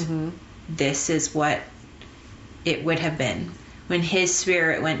rest. Mm-hmm. This is what it would have been. When his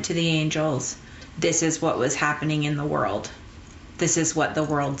spirit went to the angels, this is what was happening in the world. This is what the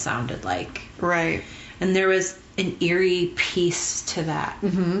world sounded like. Right. And there was an eerie peace to that.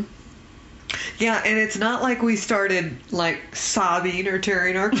 Mm-hmm. Yeah, and it's not like we started sobbing or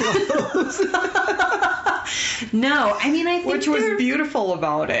tearing our clothes. No, I mean, I think which was beautiful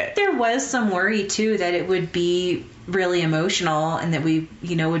about it. There was some worry too that it would be really emotional and that we,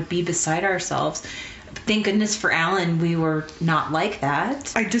 would be beside ourselves. Thank goodness for Alan, we were not like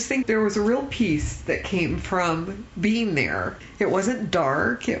that. I just think there was a real peace that came from being there. It wasn't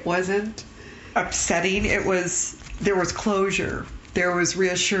dark. It wasn't upsetting. There was closure. There was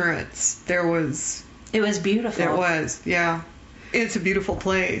reassurance. It was beautiful. It was, yeah. It's a beautiful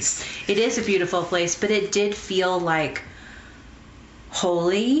place. It is a beautiful place, but it did feel like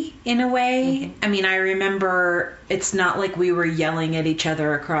holy in a way. Mm-hmm. I mean, I remember it's not like we were yelling at each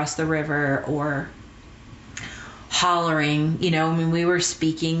other across the river or hollering, I mean, we were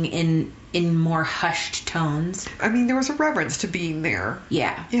speaking in more hushed tones. I mean, there was a reverence to being there.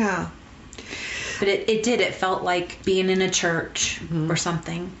 Yeah. Yeah. But it felt like being in a church or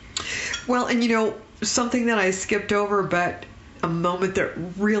something. Well, and something that I skipped over, but a moment that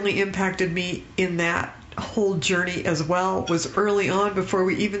really impacted me in that whole journey as well was early on, before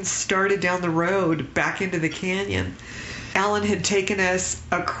we even started down the road back into the canyon. Alan had taken us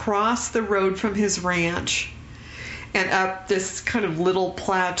across the road from his ranch and up this kind of little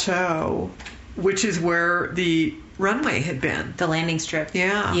plateau, which is where the runway had been. The landing strip.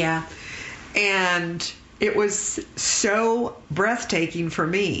 Yeah. Yeah. And it was so breathtaking for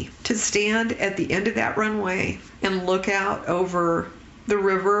me to stand at the end of that runway and look out over the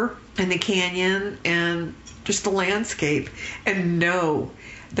river and the canyon and just the landscape and know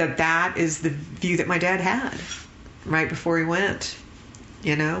that that is the view that my dad had right before he went.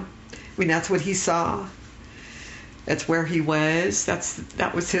 I mean, that's what he saw. That's where he was.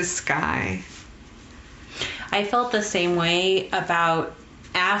 That was his sky. I felt the same way about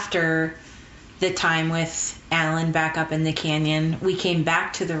after the time with Alan back up in the canyon. We came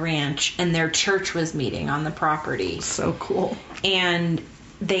back to the ranch and their church was meeting on the property. So cool. And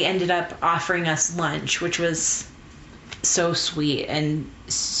they ended up offering us lunch, which was so sweet. And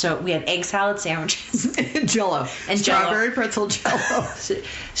so we had egg salad sandwiches. Jello. And strawberry pretzel Jello.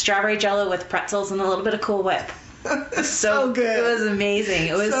 Strawberry Jello with pretzels and a little bit of Cool Whip. So good. It was amazing.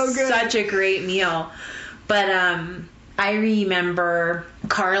 It was so good. Such a great meal. But I remember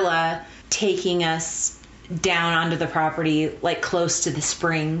Carla taking us down onto the property, like close to the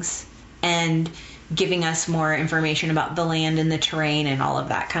springs, and giving us more information about the land and the terrain and all of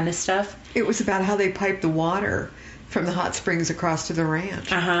that kind of stuff. It was about how they pipe the water from the hot springs across to the ranch.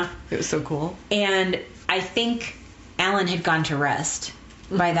 It was so cool. And I think Alan had gone to rest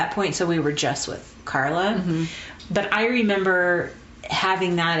by that point, so we were just with Carla. But I remember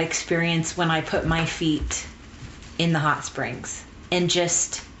having that experience when I put my feet in the hot springs. And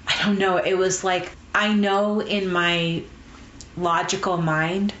just, I don't know, it was like, I know in my logical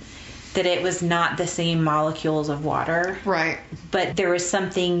mind that it was not the same molecules of water. Right. But there was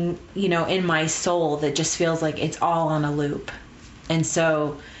something, in my soul that just feels like it's all on a loop. And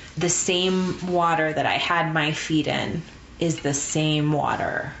so the same water that I had my feet in is the same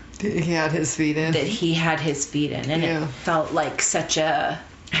water He had his feet in. that he had his feet in. And it felt like such a,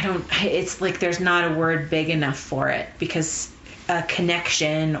 it's like there's not a word big enough for it, because a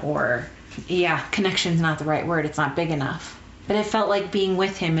connection connection's not the right word. It's not big enough. But it felt like being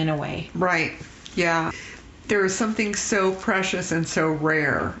with him in a way. Right. Yeah. There is something so precious and so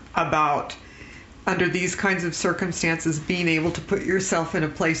rare about, under these kinds of circumstances, being able to put yourself in a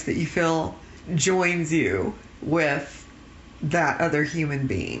place that you feel joins you with that other human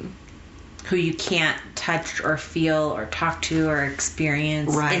being. Who you can't touch or feel or talk to or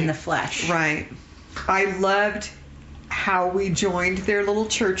experience in the flesh. Right. I loved how we joined their little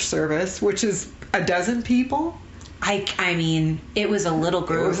church service, which is a dozen people. I mean, it was a little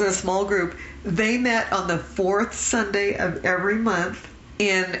group. It was a small group. They met on the fourth Sunday of every month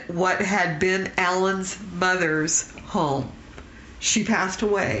in what had been Alan's mother's home. She passed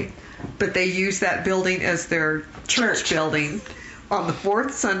away, but they used that building as their church building on the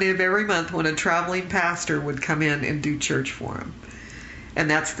fourth Sunday of every month, when a traveling pastor would come in and do church for them. And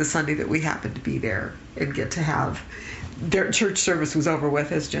that's the Sunday that we happened to be there and get to have. Their church service was over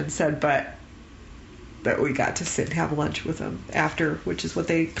with, as Jen said, but we got to sit and have lunch with them after, which is what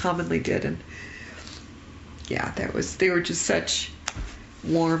they commonly did. And yeah, they were just such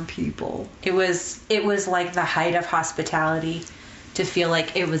warm people. It was like the height of hospitality to feel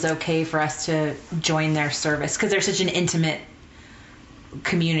like it was okay for us to join their service, because they're such an intimate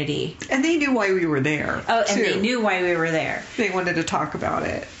community. And they knew why we were there. Oh, and they knew why we were there. They wanted to talk about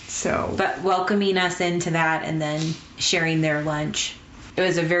it. But welcoming us into that and then sharing their lunch. It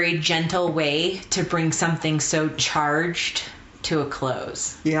was a very gentle way to bring something so charged to a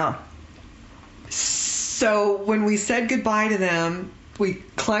close. Yeah. So when we said goodbye to them, we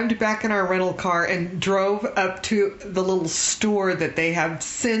climbed back in our rental car and drove up to the little store that they have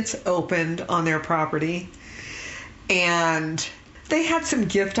since opened on their property. And they had some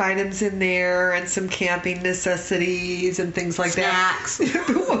gift items in there and some camping necessities and things like Snacks.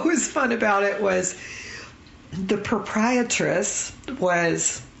 that. What was fun about it was the proprietress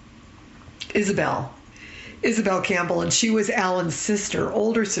was Isabel Campbell, and she was Alan's sister,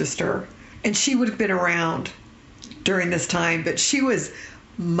 older sister, and she would have been around during this time, but she was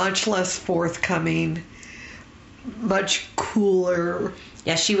much less forthcoming, much cooler.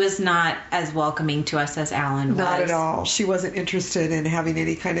 Yeah, she was not as welcoming to us as Alan was. Not at all. She wasn't interested in having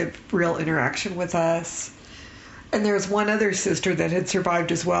any kind of real interaction with us. And there was one other sister that had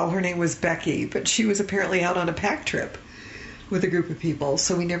survived as well. Her name was Becky, but she was apparently out on a pack trip with a group of people,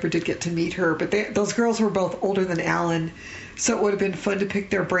 so we never did get to meet her. But those girls were both older than Alan, so it would have been fun to pick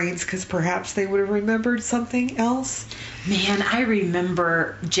their brains, because perhaps they would have remembered something else. Man, I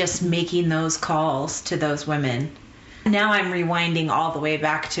remember just making those calls to those women. Now I'm rewinding all the way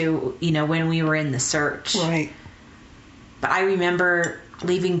back to, when we were in the search. Right. But I remember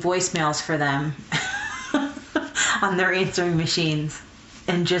leaving voicemails for them on their answering machines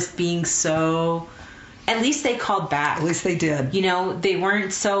and just being so... At least they called back. At least they did. They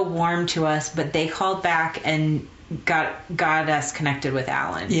weren't so warm to us, but they called back and got us connected with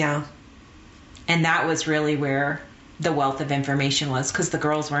Alan. Yeah. And that was really where the wealth of information was, because the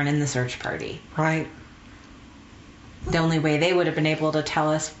girls weren't in the search party. Right. The only way they would have been able to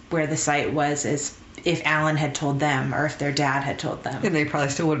tell us where the site was is if Alan had told them, or if their dad had told them. And they probably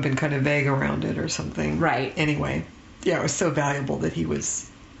still would have been kind of vague around it or something. Right. Anyway, yeah, it was so valuable that he was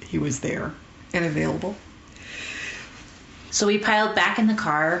there and available. So we piled back in the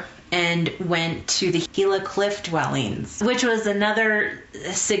car and went to the Gila Cliff Dwellings, which was another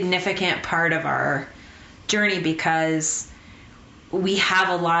significant part of our journey, because we have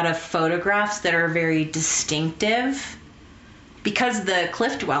a lot of photographs that are very distinctive because the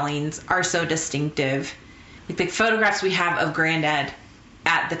cliff dwellings are so distinctive. Like the photographs we have of Granddad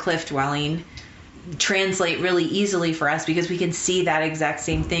at the cliff dwelling translate really easily for us because we can see that exact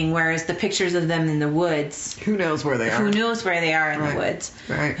same thing, whereas the pictures of them in the woods, who knows where they are? Who knows where they are in Right. the woods?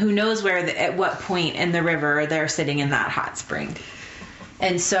 Right. Who knows where at what point in the river they're sitting in that hot spring?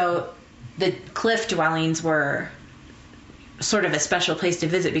 And so the cliff dwellings were sort of a special place to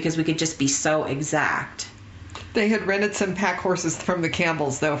visit because we could just be so exact. They had rented some pack horses from the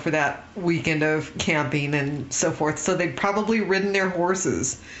Campbells, though, for that weekend of camping and so forth. So they'd probably ridden their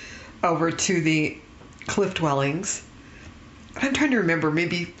horses over to the cliff dwellings. I'm trying to remember,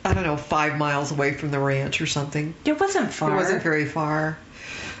 maybe, 5 miles away from the ranch or something. It wasn't far. It wasn't very far.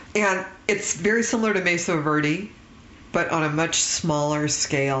 And it's very similar to Mesa Verde, but on a much smaller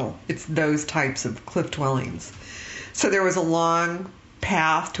scale. It's those types of cliff dwellings. So there was a long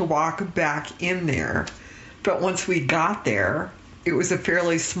path to walk back in there. But once we got there, it was a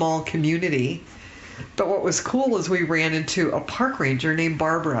fairly small community. But what was cool is we ran into a park ranger named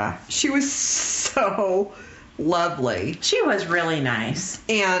Barbara. She was so lovely. She was really nice.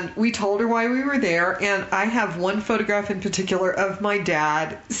 And we told her why we were there. And I have one photograph in particular of my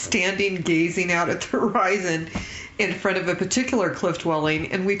dad standing gazing out at the horizon in front of a particular cliff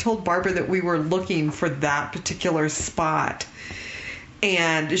dwelling. And we told Barbara that we were looking for that particular spot.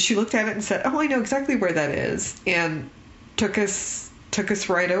 And she looked at it and said, "Oh, I know exactly where that is," and took us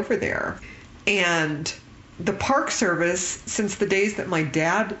right over there. And the Park Service, since the days that my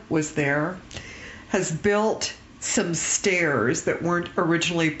dad was there, has built some stairs that weren't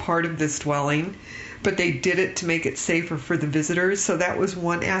originally part of this dwelling, but they did it to make it safer for the visitors. So that was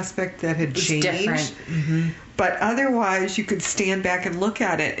one aspect that had changed. Different. Mm-hmm. But otherwise, you could stand back and look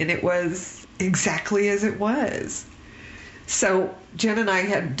at it, and it was exactly as it was. So Jen and I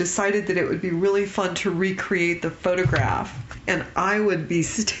had decided that it would be really fun to recreate the photograph, and I would be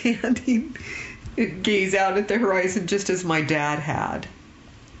standing and gaze out at the horizon just as my dad had.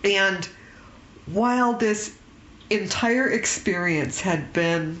 And while this entire experience had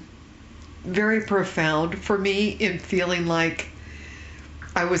been very profound for me in feeling like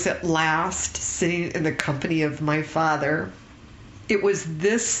I was at last sitting in the company of my father, it was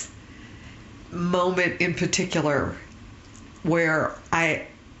this moment in particular where I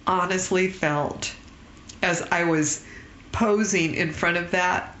honestly felt, as I was posing in front of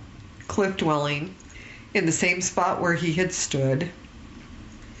that cliff dwelling in the same spot where he had stood,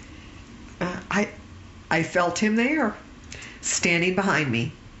 I felt him there, standing behind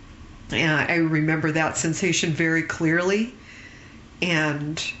me. And I remember that sensation very clearly,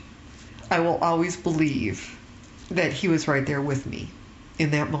 and I will always believe that he was right there with me in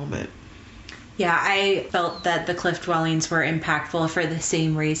that moment. Yeah, I felt that the cliff dwellings were impactful for the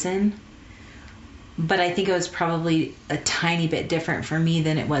same reason. But I think it was probably a tiny bit different for me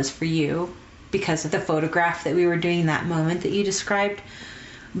than it was for you because of the photograph that we were doing that moment that you described.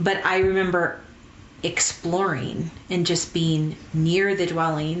 But I remember exploring and just being near the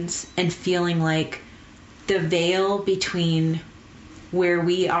dwellings and feeling like the veil between where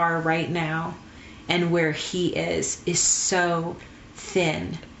we are right now and where he is so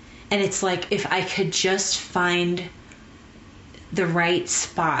thin. And it's like, if I could just find the right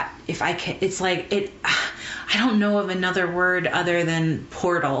spot, if I could, it's like, I don't know of another word other than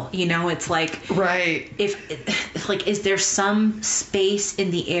portal, it's like, right. Is there some space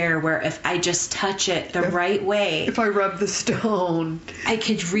in the air where if I just touch it the right way, if I rub the stone, I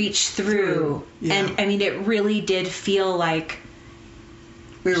could reach through. Yeah. And I mean, it really did feel like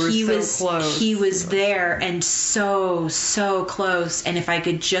we were close. He was there and so close. And if I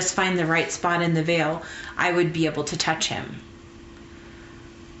could just find the right spot in the veil, I would be able to touch him.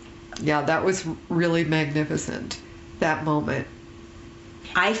 Yeah, that was really magnificent, that moment.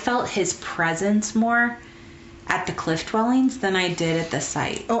 I felt his presence more at the cliff dwellings than I did at the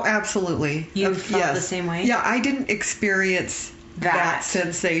site. Oh, absolutely. You felt the same way? Yeah, I didn't experience that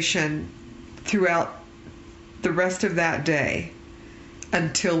sensation throughout the rest of that day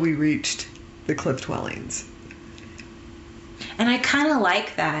until we reached the cliff dwellings. And I kind of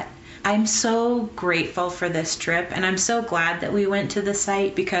like that. I'm so grateful for this trip, and I'm so glad that we went to the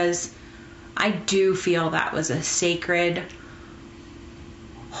site because I do feel that was a sacred,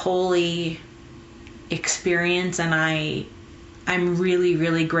 holy experience, and I'm really,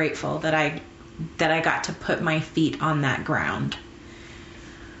 really grateful that I got to put my feet on that ground.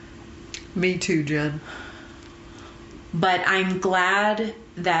 Me too, Jen. But I'm glad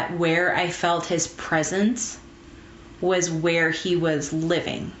that where I felt his presence was where he was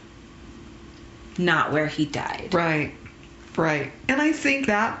living, not where he died. Right. Right. And I think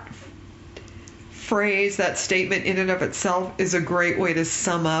that phrase, that statement in and of itself is a great way to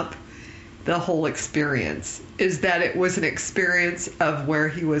sum up the whole experience, is that it was an experience of where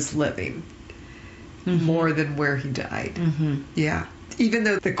he was living more than where he died. Yeah. Even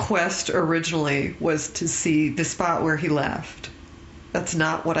though the quest originally was to see the spot where he left, that's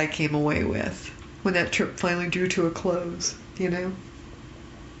not what I came away with when that trip finally drew to a close, you know?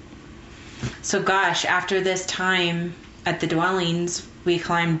 So gosh, after this time at the dwellings, we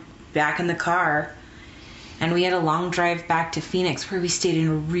climbed back in the car and we had a long drive back to Phoenix where we stayed in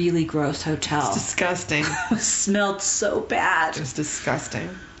a really gross hotel. It's disgusting. It smelled so bad. It was disgusting.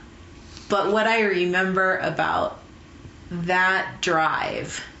 But what I remember about that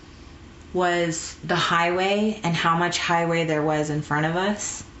drive was the highway and how much highway there was in front of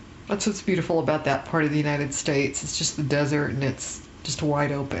us. That's what's beautiful about that part of the United States. It's just the desert and it's just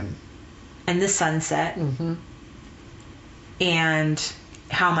wide open. And the sunset. And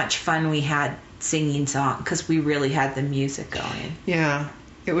how much fun we had singing songs, because we really had the music going. Yeah.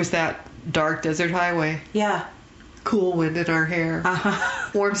 It was that dark desert highway. Yeah. Cool wind in our hair.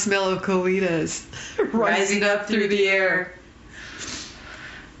 Warm smell of colitas rising up through the air.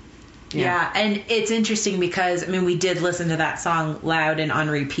 Yeah, and it's interesting because, I mean, we did listen to that song loud and on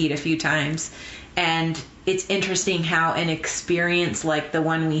repeat a few times. And it's interesting how an experience like the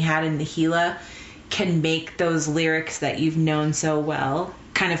one we had in the Gila can make those lyrics that you've known so well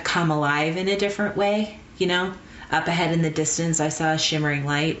kind of come alive in a different way, you know? Up ahead in the distance, I saw a shimmering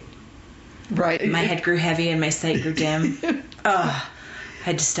light. Right. My head grew heavy and my sight grew dim. I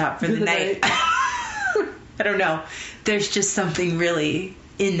had to stop for the night. I don't know. There's just something really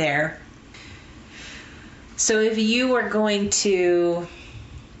in there. So if you were going to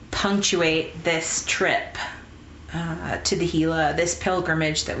punctuate this trip to the Gila, this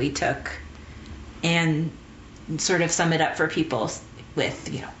pilgrimage that we took, and sort of sum it up for people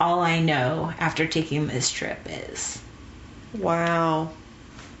with, you know, all I know after taking this trip is... Wow.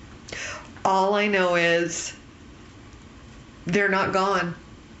 All I know is they're not gone.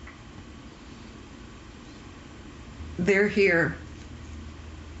 They're here.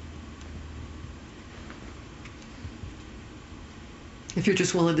 If you're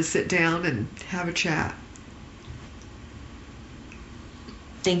just willing to sit down and have a chat.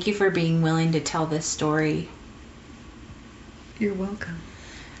 Thank you for being willing to tell this story. You're welcome.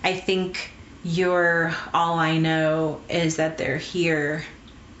 I think your all I know is that they're here.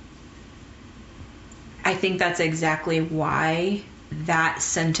 I think that's exactly why that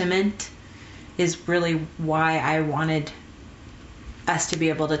sentiment is really why I wanted us to be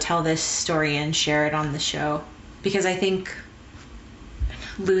able to tell this story and share it on the show. Because I think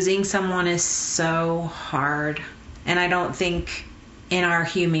losing someone is so hard. And I don't think in our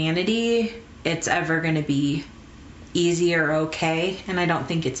humanity it's ever going to be easy or okay. And I don't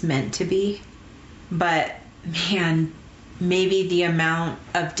think it's meant to be. But man, maybe the amount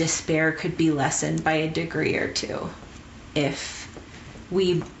of despair could be lessened by a degree or two if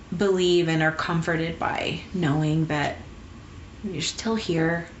we believe and are comforted by knowing that you're still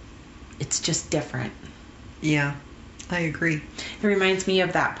here. It's just different. Yeah, I agree. It reminds me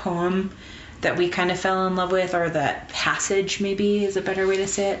of that poem that we kind of fell in love with, or that passage maybe is a better way to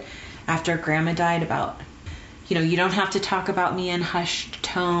say it, after Grandma died, about, you know, you don't have to talk about me in hushed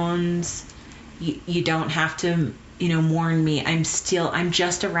tones. You don't have to, you know, mourn me. I'm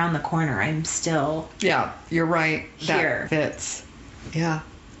just around the corner. I'm still... Yeah, you're right. Here. That fits. Yeah.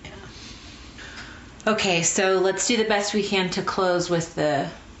 Okay, so let's do the best we can to close with the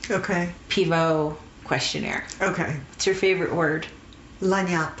Okay. Pivot questionnaire. Okay. What's your favorite word?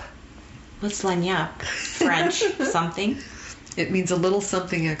 Lagniappe. What's lagniappe? French something? It means a little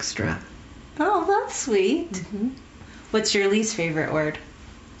something extra. Oh, that's sweet. Mm-hmm. What's your least favorite word?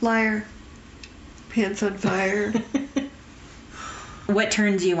 Liar. Pants on fire. What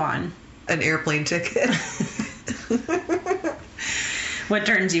turns you on? An airplane ticket. What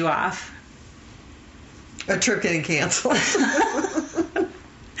turns you off? A trip getting canceled.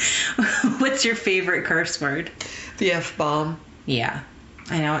 What's your favorite curse word? The F-bomb. Yeah.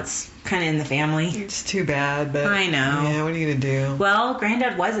 I know, it's kind of in the family. It's too bad, but... I know. Yeah, what are you going to do? Well,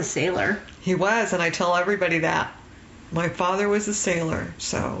 Granddad was a sailor. He was, and I tell everybody that. My father was a sailor,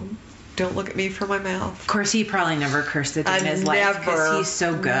 so don't look at me for my mouth. Of course, he probably never cursed a day in his life because he's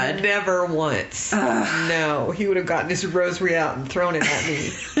so good. Never once. Ugh. No, he would have gotten his rosary out and thrown it at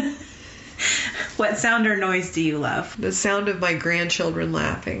me. What sound or noise do you love? The sound of my grandchildren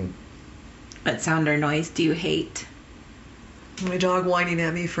laughing. What sound or noise do you hate? My dog whining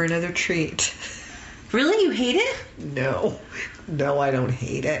at me for another treat. Really? You hate it? No, I don't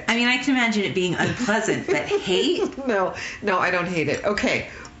hate it. I mean, I can imagine it being unpleasant, but hate? No, I don't hate it. Okay,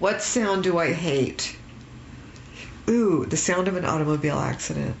 what sound do I hate? Ooh, the sound of an automobile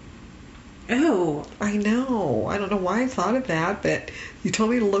accident. Ooh. I know. I don't know why I thought of that, but you told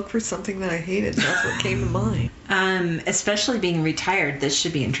me to look for something that I hated, and that's what came to mind. Especially being retired, this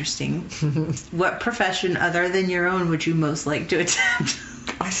should be interesting. What profession other than your own would you most like to attempt?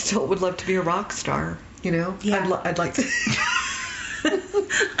 I still would love to be a rock star, you know? Yeah. I'd like to...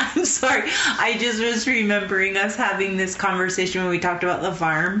 I'm sorry. I just was remembering us having this conversation when we talked about the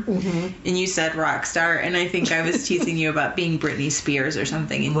farm, and you said rock star, and I think I was teasing you about being Britney Spears or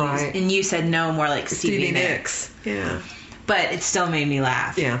something, and, right. you said no, more like Stevie Nicks. Yeah. But it still made me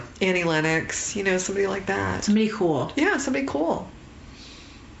laugh. Yeah. Annie Lennox, you know, somebody like that. Somebody cool. Yeah, somebody cool.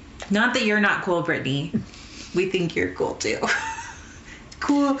 Not that you're not cool, Brittany. We think you're cool, too.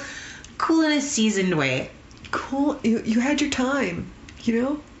 Cool in a seasoned way. Cool. You had your time, you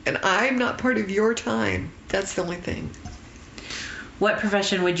know? And I'm not part of your time. That's the only thing. What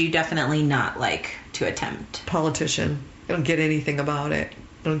profession would you definitely not like to attempt? Politician. I don't get anything about it.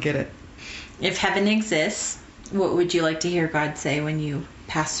 I don't get it. If heaven exists, what would you like to hear God say when you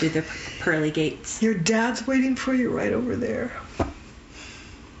pass through the pearly gates? Your dad's waiting for you right over there.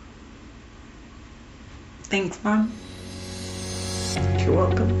 Thanks, Mom. You're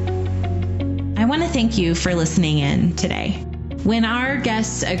welcome. I want to thank you for listening in today. When our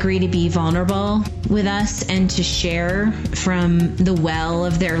guests agree to be vulnerable with us and to share from the well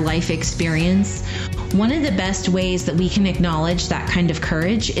of their life experience, one of the best ways that we can acknowledge that kind of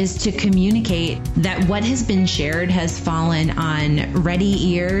courage is to communicate that what has been shared has fallen on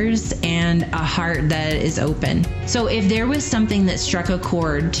ready ears and a heart that is open. So if there was something that struck a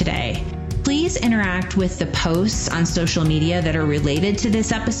chord today, please interact with the posts on social media that are related to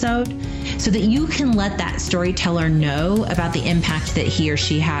this episode so that you can let that storyteller know about the impact that he or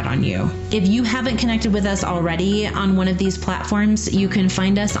she had on you. If you haven't connected with us already on one of these platforms, you can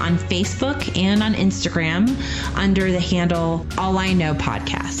find us on Facebook and on Instagram under the handle All I Know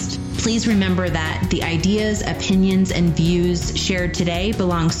Podcast. Please remember that the ideas, opinions, and views shared today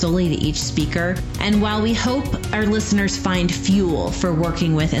belong solely to each speaker. And while we hope our listeners find fuel for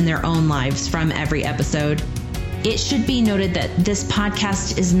working with in their own lives from every episode, it should be noted that this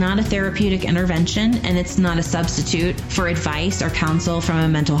podcast is not a therapeutic intervention and it's not a substitute for advice or counsel from a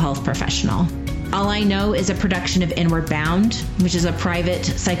mental health professional. All I Know is a production of Inward Bound, which is a private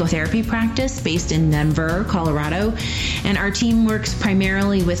psychotherapy practice based in Denver, Colorado. And our team works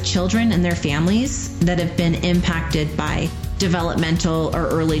primarily with children and their families that have been impacted by developmental or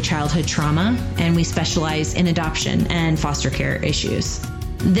early childhood trauma. And we specialize in adoption and foster care issues.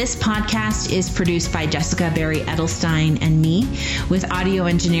 This podcast is produced by Jessica Barry Edelstein and me, with audio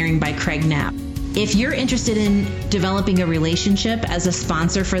engineering by Craig Knapp. If you're interested in developing a relationship as a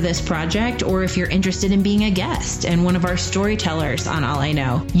sponsor for this project, or if you're interested in being a guest and one of our storytellers on All I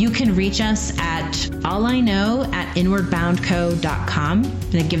Know, you can reach us at alliknow@inwardboundco.com. I'm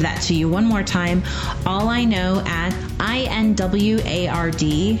going to give that to you one more time.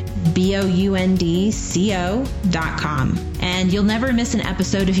 INWARDBOUNDCO.com. And you'll never miss an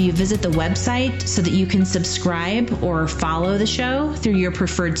episode if you visit the website so that you can subscribe or follow the show through your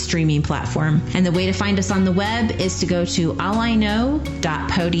preferred streaming platform. And the way to find us on the web is to go to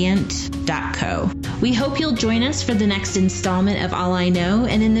alliknow.podiant.co. We hope you'll join us for the next installment of All I Know.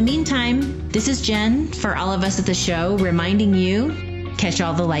 And in the meantime, this is Jen for all of us at the show, reminding you, catch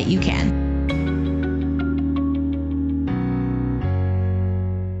all the light you can.